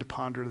think we need to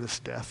ponder this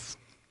death,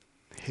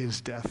 his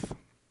death.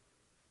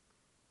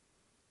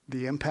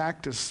 The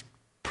impact is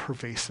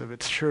pervasive.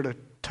 It's sure to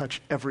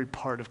touch every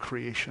part of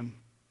creation.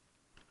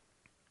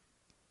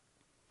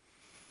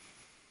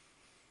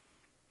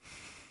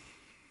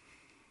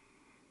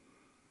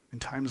 In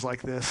times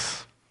like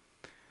this,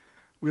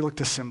 we look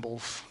to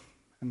symbols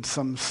and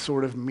some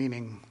sort of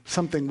meaning,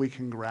 something we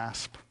can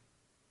grasp.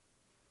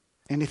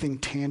 Anything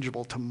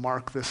tangible to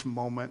mark this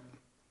moment,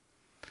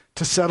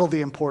 to settle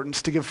the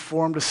importance, to give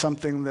form to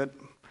something that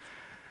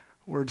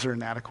words are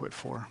inadequate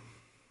for.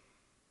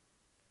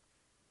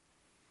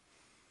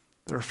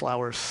 There are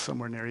flowers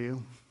somewhere near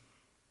you.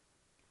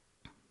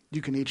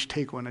 You can each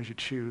take one as you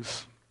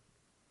choose.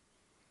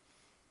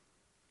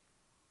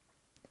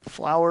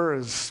 flower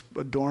is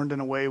adorned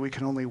in a way we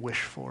can only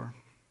wish for.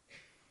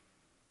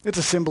 It's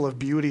a symbol of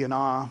beauty and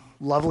awe,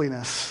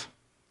 loveliness.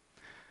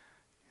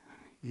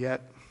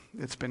 Yet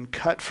it's been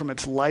cut from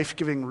its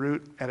life-giving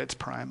root at its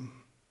prime.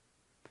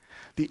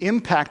 The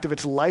impact of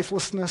its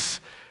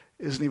lifelessness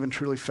isn't even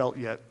truly felt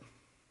yet.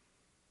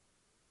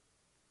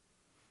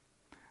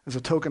 As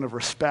a token of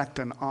respect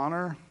and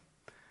honor,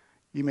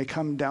 you may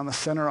come down the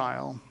center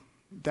aisle,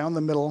 down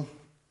the middle,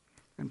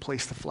 and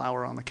place the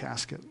flower on the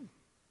casket.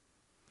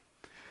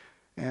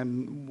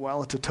 And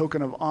while it's a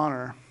token of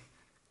honor,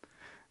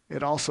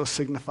 it also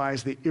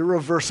signifies the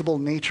irreversible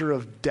nature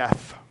of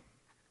death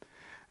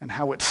and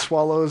how it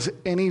swallows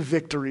any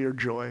victory or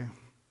joy.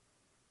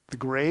 The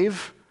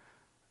grave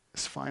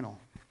is final.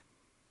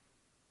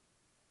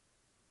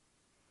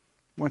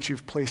 Once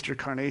you've placed your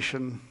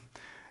carnation,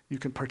 you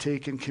can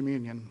partake in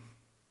communion.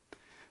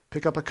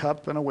 Pick up a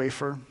cup and a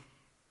wafer.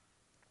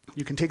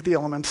 You can take the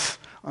elements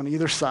on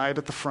either side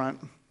at the front,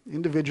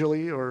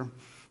 individually or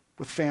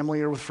with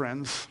family or with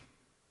friends.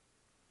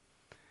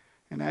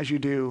 And as you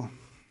do,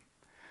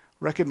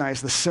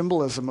 recognize the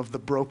symbolism of the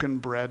broken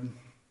bread.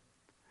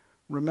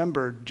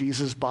 Remember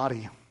Jesus'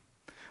 body,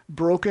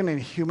 broken in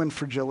human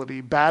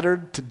fragility,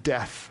 battered to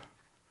death.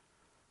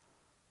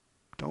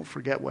 Don't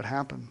forget what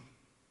happened.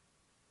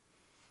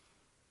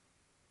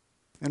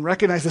 And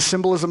recognize the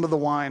symbolism of the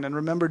wine, and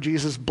remember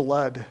Jesus'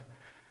 blood,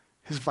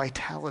 his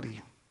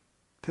vitality,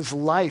 his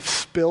life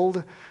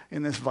spilled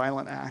in this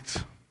violent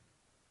act.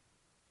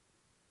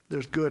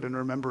 There's good in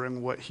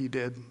remembering what he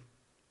did.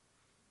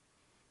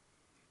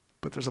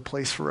 But there's a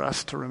place for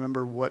us to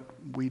remember what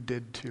we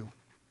did too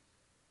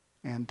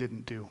and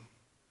didn't do.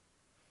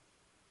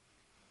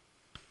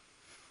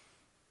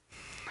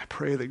 I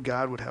pray that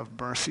God would have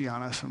mercy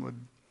on us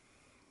and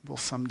will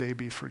someday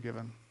be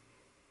forgiven.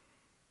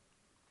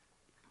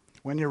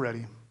 When you're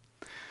ready,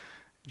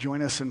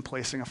 join us in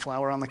placing a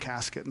flower on the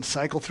casket and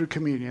cycle through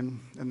communion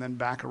and then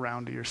back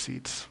around to your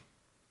seats.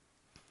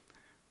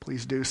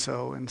 Please do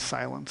so in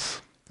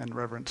silence and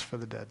reverence for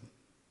the dead.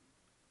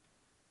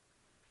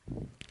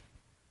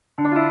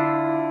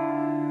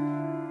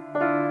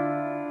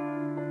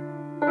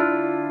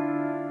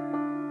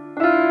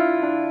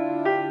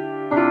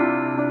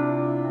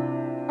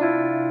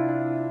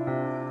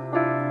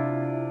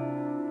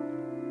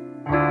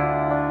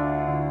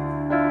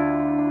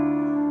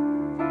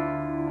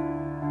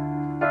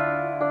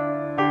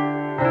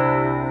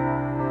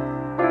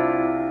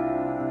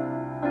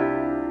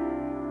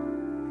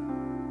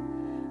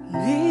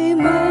 Be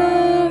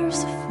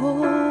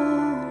merciful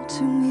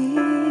to me,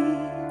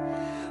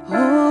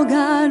 oh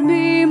God,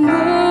 be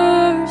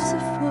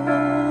merciful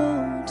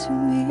to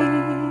me.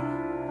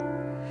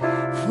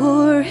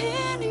 For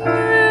in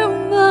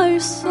you my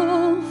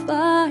soul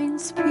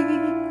finds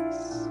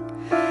peace,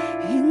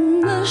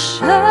 in the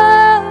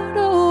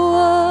shadow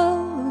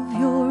of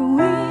your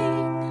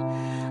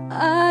wing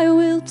I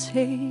will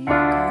take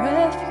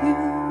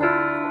refuge.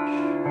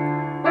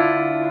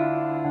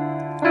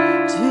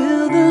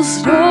 Till the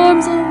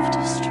storms of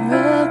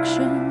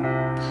destruction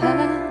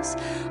pass,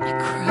 I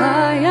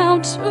cry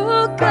out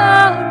to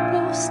God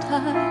Most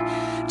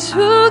High,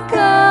 to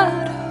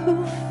God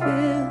who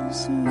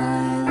fills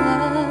my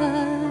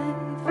life.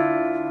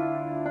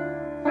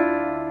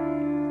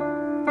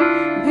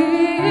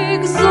 Be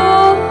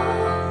exalted,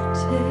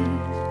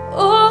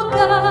 O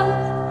God,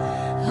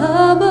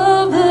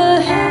 above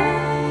the heavens.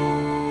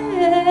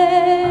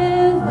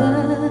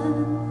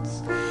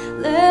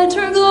 Let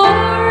your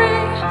glory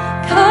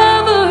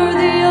cover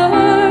the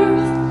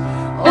earth.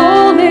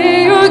 Oh,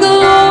 may your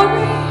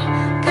glory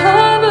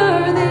cover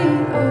the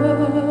earth.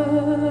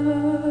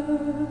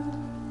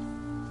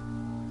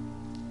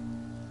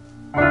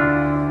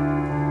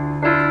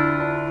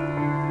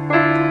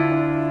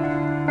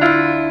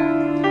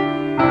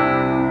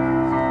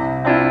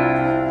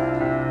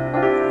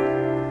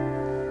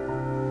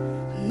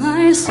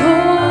 My soul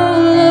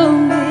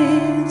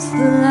amidst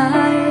the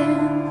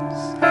lions,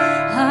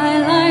 I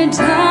lie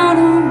down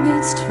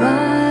amidst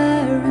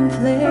fire and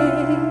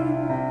flame,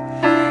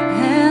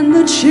 and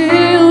the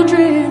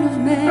children of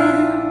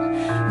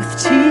men with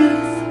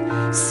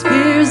teeth,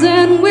 spears,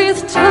 and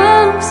with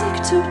tongues seek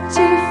to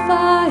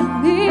defile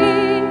me.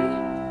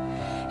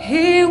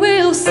 He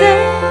will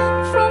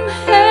send from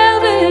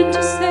heaven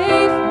to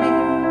save me.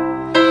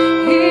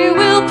 He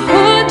will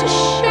put to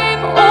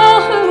shame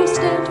all who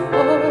stand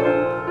false.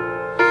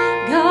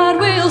 God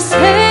will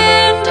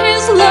send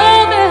his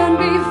love and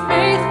be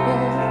faithful.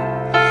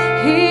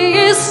 He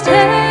is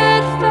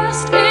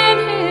steadfast in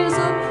his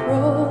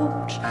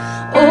approach.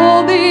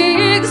 Oh,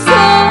 be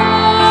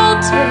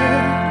exalted,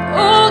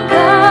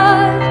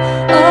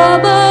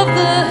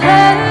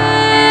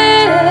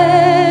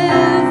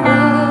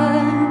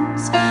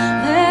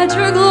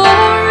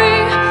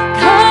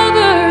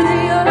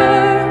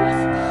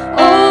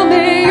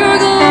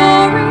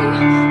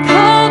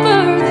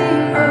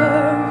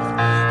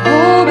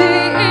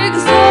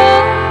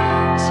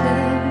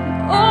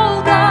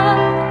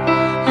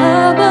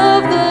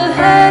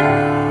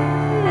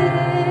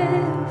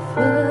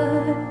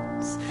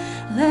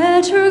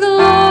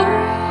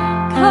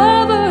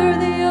 cover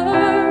the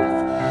earth.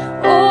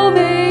 Oh,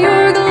 may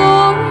your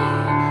glory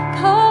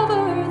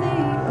cover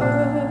the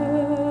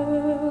earth.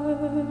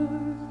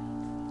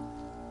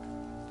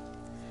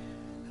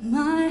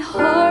 My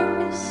heart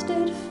is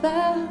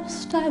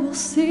steadfast, I will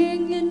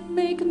sing and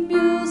make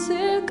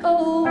music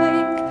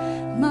awake.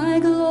 My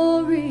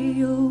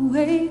glory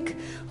awake,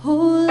 O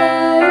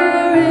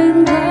lyre,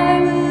 and I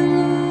will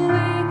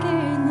awake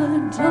in the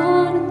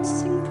dawn and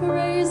sing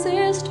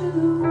praises to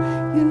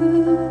you.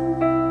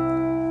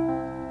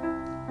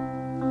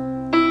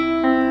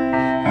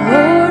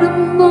 Lord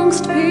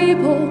amongst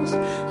peoples,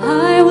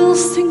 I will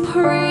sing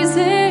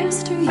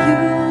praises to you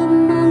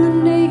among the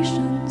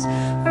nations,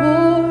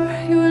 for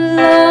your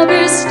love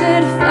is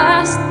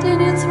steadfast in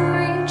its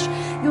reach,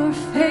 your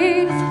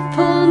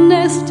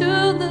faithfulness to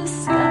the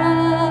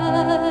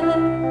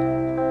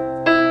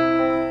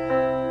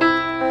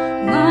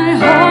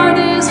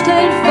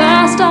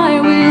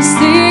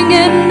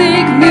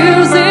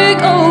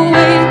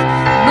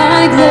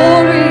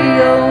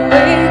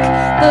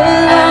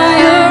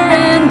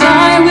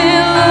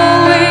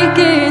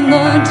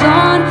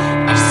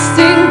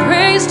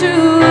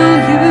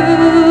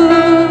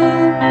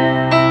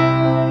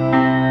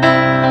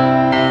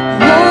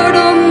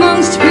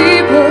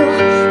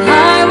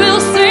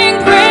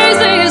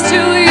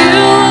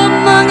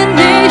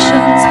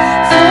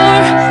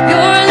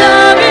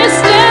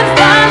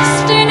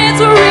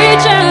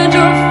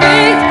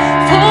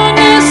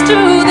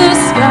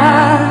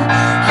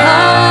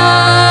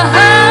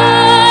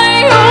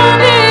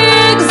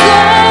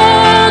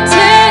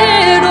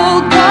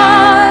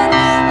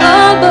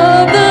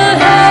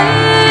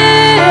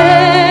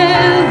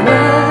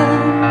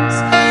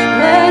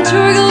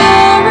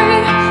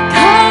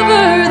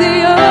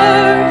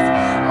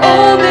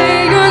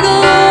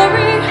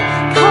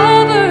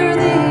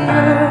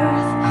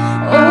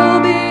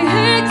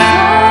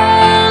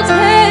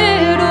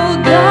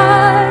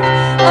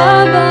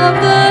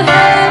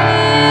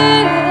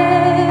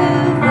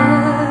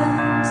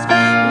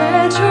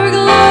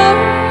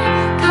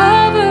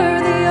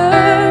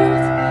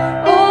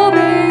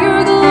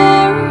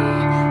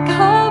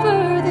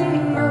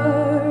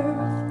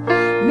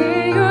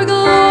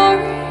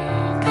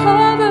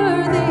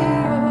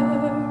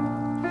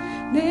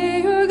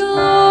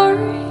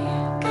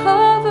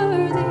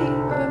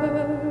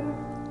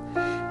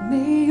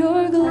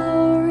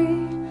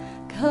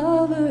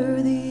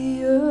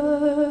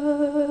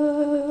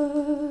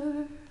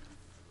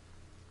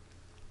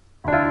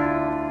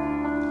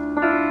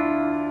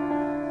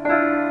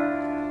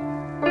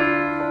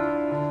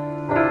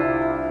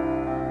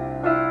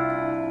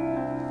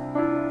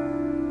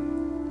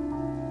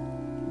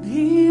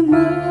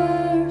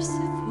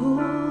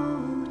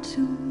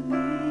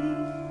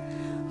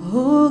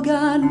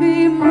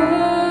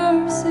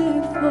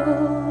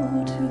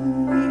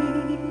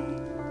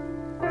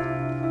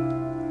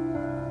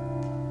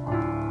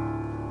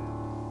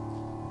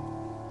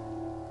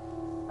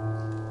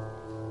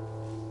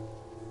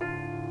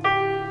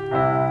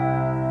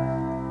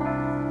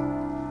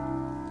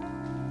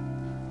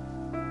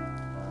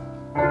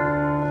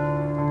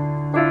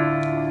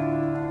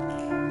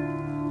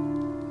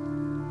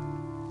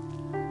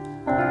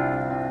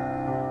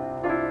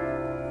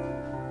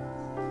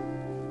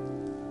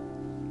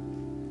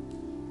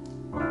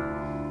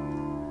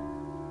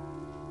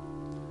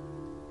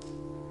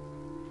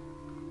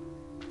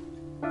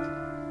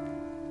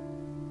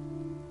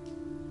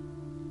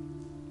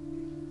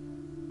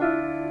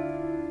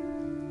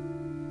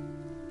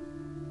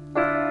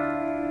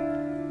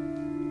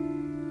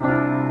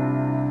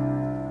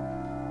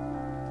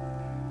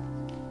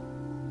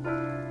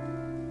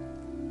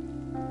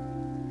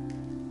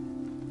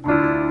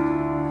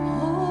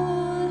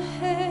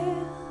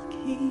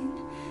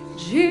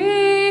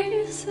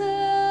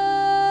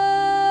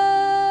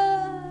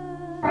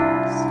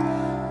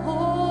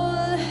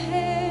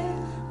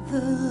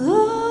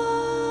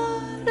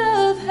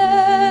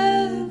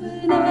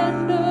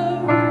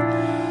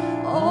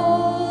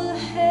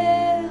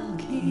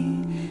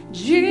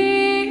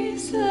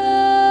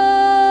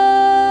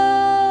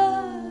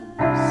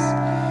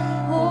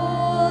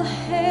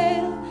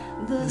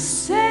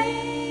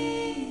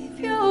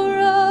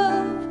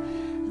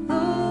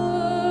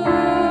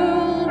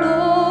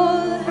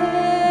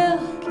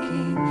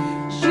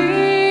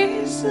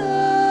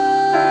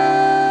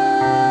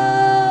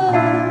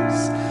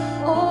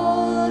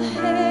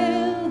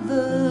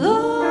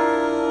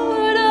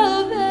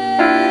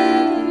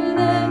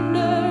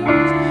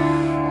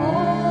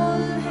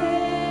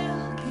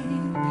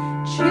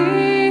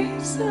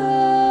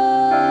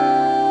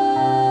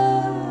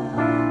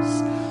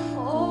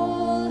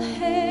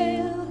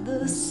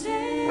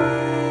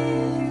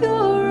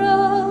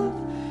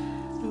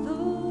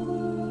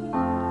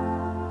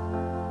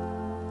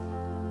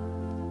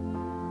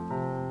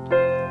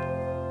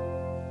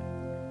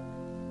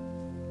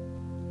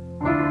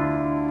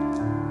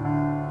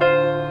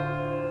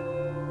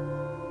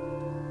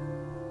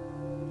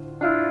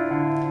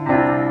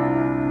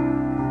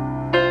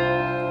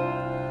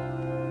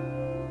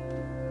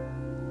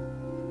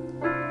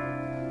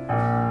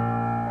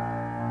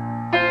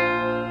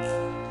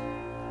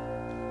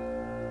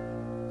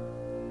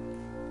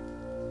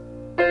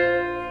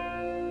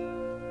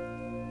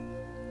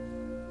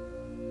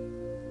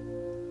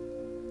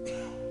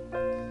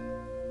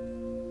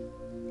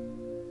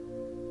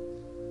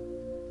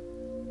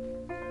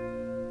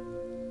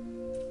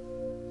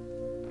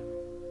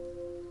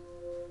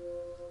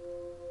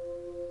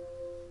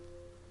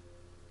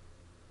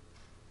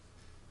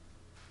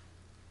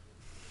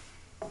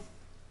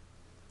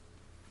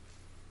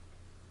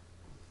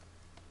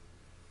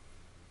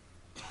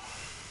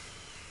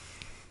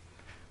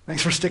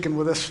Thanks for sticking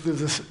with us through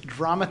this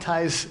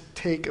dramatized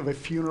take of a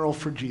funeral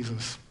for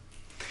Jesus.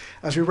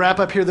 As we wrap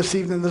up here this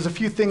evening, there's a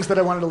few things that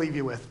I wanted to leave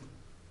you with.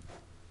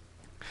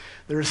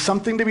 There is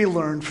something to be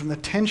learned from the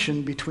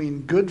tension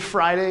between Good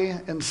Friday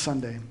and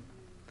Sunday.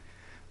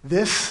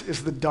 This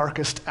is the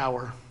darkest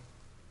hour.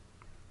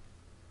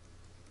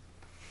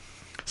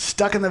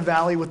 Stuck in the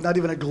valley with not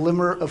even a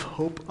glimmer of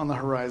hope on the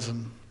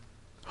horizon.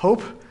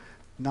 Hope,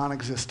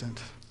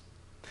 non-existent.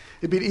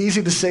 It'd be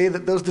easy to say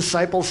that those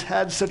disciples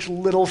had such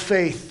little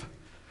faith.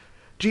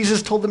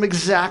 Jesus told them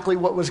exactly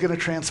what was going to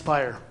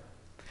transpire.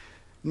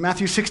 In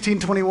Matthew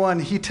 16:21,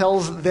 he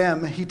tells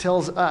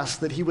us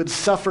that he would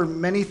suffer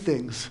many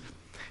things.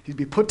 He'd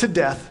be put to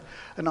death,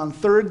 and on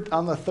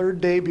the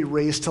third day be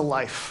raised to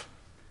life.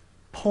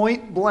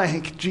 Point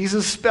blank,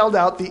 Jesus spelled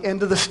out the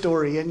end of the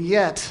story, and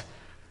yet,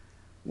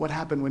 what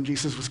happened when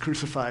Jesus was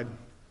crucified?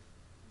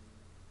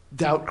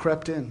 Doubt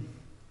crept in.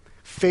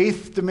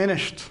 Faith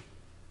diminished.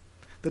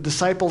 The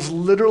disciples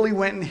literally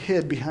went and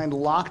hid behind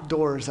locked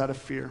doors out of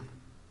fear.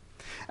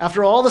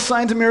 After all the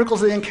signs and miracles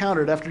they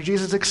encountered, after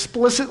Jesus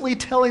explicitly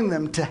telling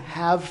them to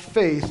have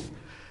faith,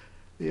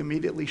 they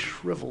immediately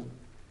shriveled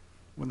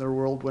when their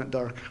world went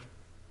dark.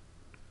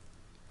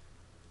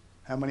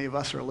 How many of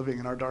us are living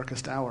in our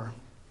darkest hour?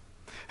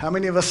 How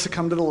many of us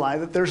succumb to the lie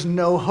that there's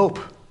no hope,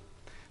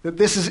 that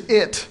this is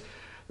it,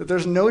 that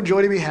there's no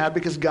joy to be had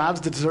because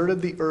God's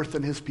deserted the earth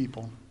and his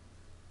people?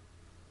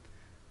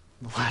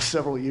 The last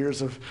several years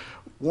have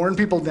worn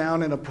people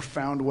down in a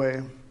profound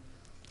way.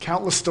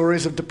 Countless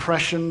stories of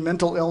depression,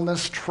 mental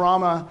illness,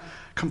 trauma,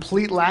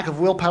 complete lack of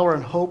willpower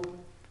and hope,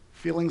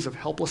 feelings of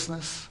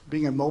helplessness,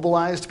 being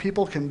immobilized.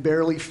 People can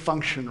barely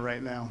function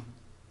right now.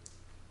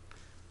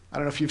 I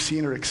don't know if you've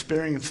seen or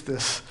experienced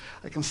this.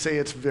 I can say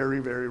it's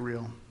very, very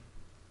real.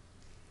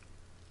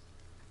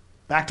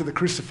 Back to the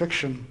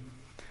crucifixion.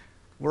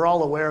 We're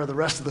all aware of the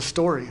rest of the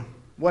story.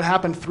 What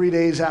happened 3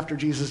 days after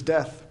Jesus'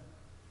 death?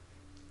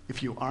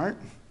 If you aren't,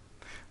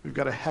 we've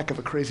got a heck of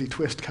a crazy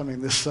twist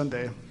coming this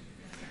Sunday.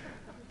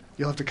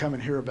 You'll have to come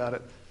and hear about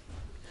it.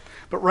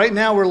 But right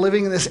now we're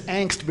living in this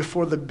angst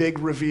before the big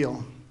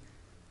reveal.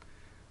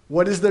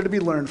 What is there to be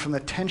learned from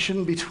the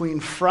tension between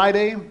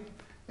Friday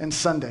and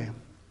Sunday?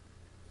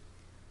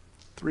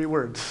 3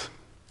 words.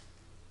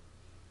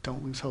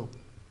 Don't lose hope.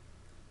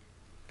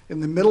 In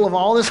the middle of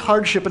all this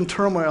hardship and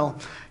turmoil,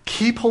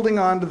 keep holding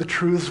on to the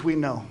truths we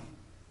know.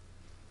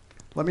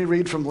 Let me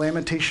read from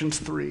Lamentations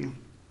 3.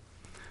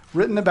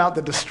 Written about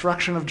the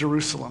destruction of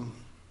Jerusalem.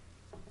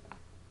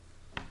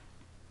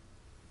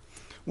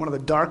 One of the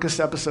darkest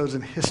episodes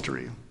in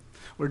history,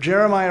 where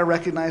Jeremiah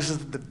recognizes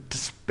the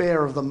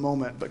despair of the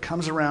moment, but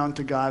comes around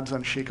to God's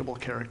unshakable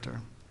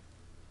character.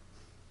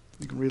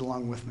 You can read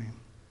along with me.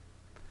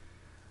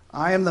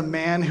 I am the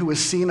man who has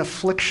seen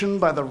affliction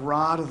by the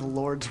rod of the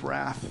Lord's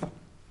wrath.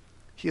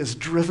 He has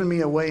driven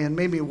me away and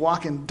made me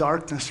walk in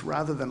darkness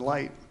rather than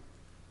light.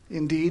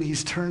 Indeed,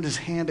 he's turned his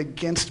hand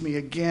against me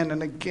again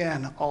and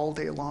again all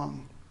day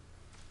long.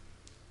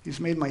 He's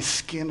made my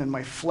skin and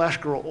my flesh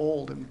grow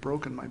old and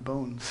broken my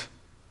bones.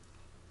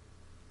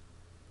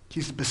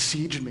 He's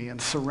besieged me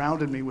and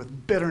surrounded me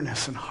with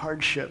bitterness and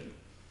hardship.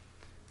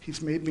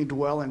 He's made me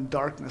dwell in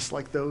darkness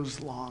like those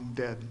long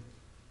dead.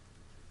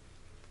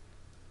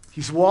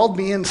 He's walled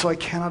me in so I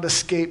cannot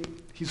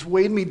escape. He's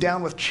weighed me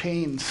down with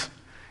chains.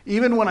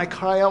 Even when I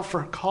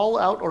call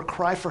out or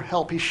cry for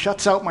help, he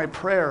shuts out my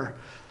prayer.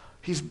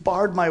 He's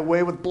barred my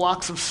way with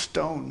blocks of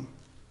stone.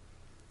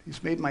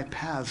 He's made my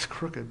paths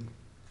crooked.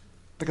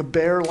 Like a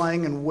bear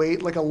lying in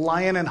wait, like a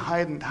lion in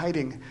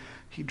hiding,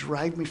 he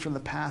dragged me from the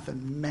path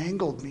and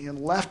mangled me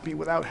and left me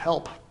without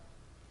help.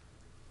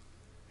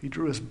 He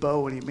drew his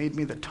bow and he made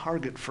me the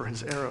target for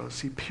his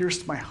arrows. He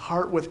pierced my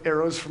heart with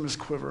arrows from his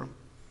quiver.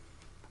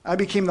 I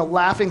became the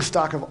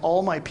laughingstock of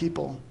all my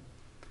people.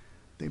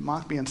 They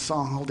mocked me in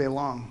song all day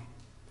long.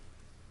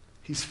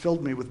 He's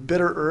filled me with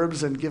bitter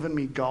herbs and given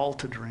me gall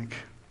to drink.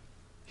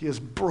 He has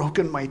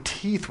broken my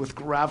teeth with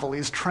gravel. He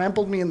has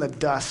trampled me in the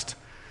dust.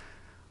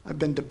 I've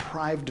been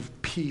deprived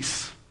of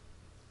peace.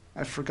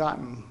 I've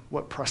forgotten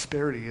what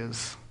prosperity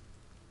is.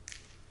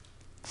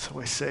 So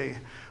I say,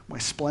 my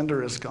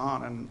splendor is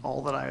gone and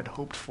all that I had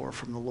hoped for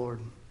from the Lord.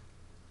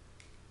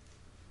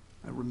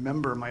 I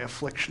remember my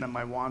affliction and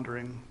my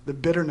wandering, the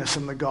bitterness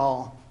and the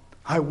gall.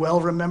 I well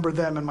remember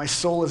them, and my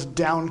soul is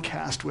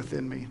downcast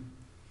within me.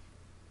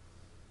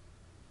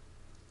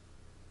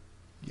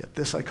 Yet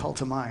this I call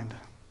to mind.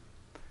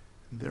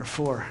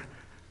 Therefore,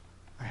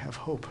 I have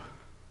hope.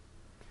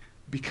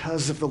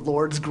 Because of the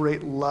Lord's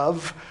great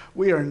love,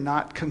 we are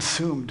not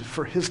consumed,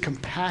 for his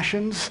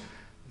compassions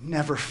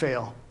never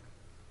fail.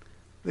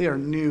 They are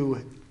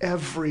new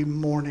every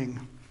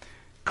morning.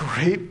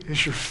 Great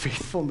is your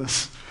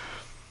faithfulness.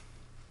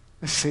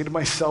 I say to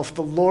myself,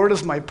 the Lord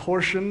is my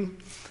portion,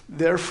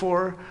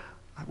 therefore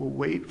I will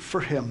wait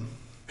for him.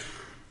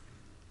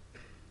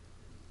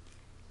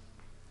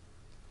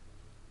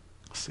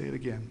 I'll say it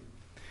again.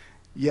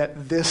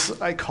 Yet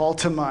this I call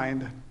to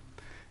mind,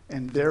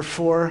 and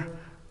therefore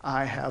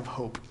I have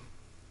hope.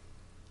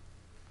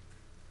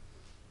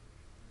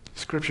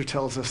 Scripture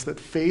tells us that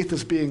faith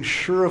is being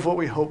sure of what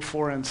we hope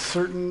for and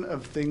certain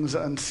of things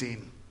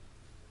unseen.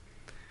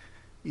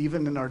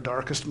 Even in our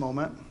darkest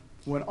moment,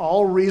 when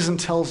all reason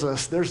tells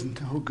us there's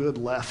no good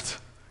left,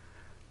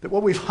 that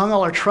what we've hung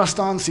all our trust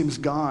on seems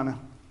gone,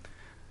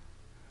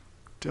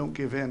 don't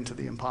give in to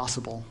the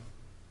impossible.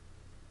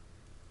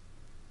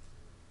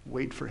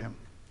 Wait for him.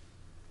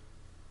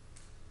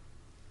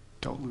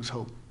 Don't lose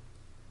hope.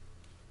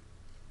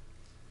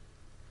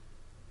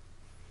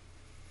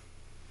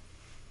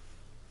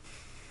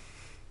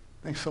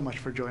 Thanks so much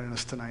for joining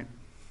us tonight.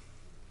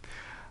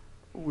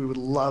 We would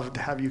love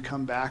to have you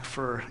come back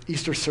for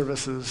Easter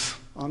services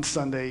on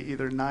Sunday,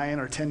 either 9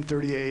 or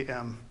 10:30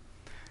 a.m.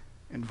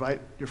 Invite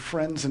your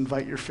friends,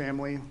 invite your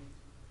family.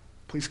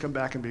 Please come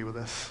back and be with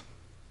us.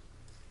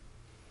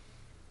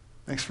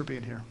 Thanks for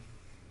being here.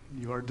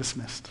 You are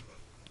dismissed.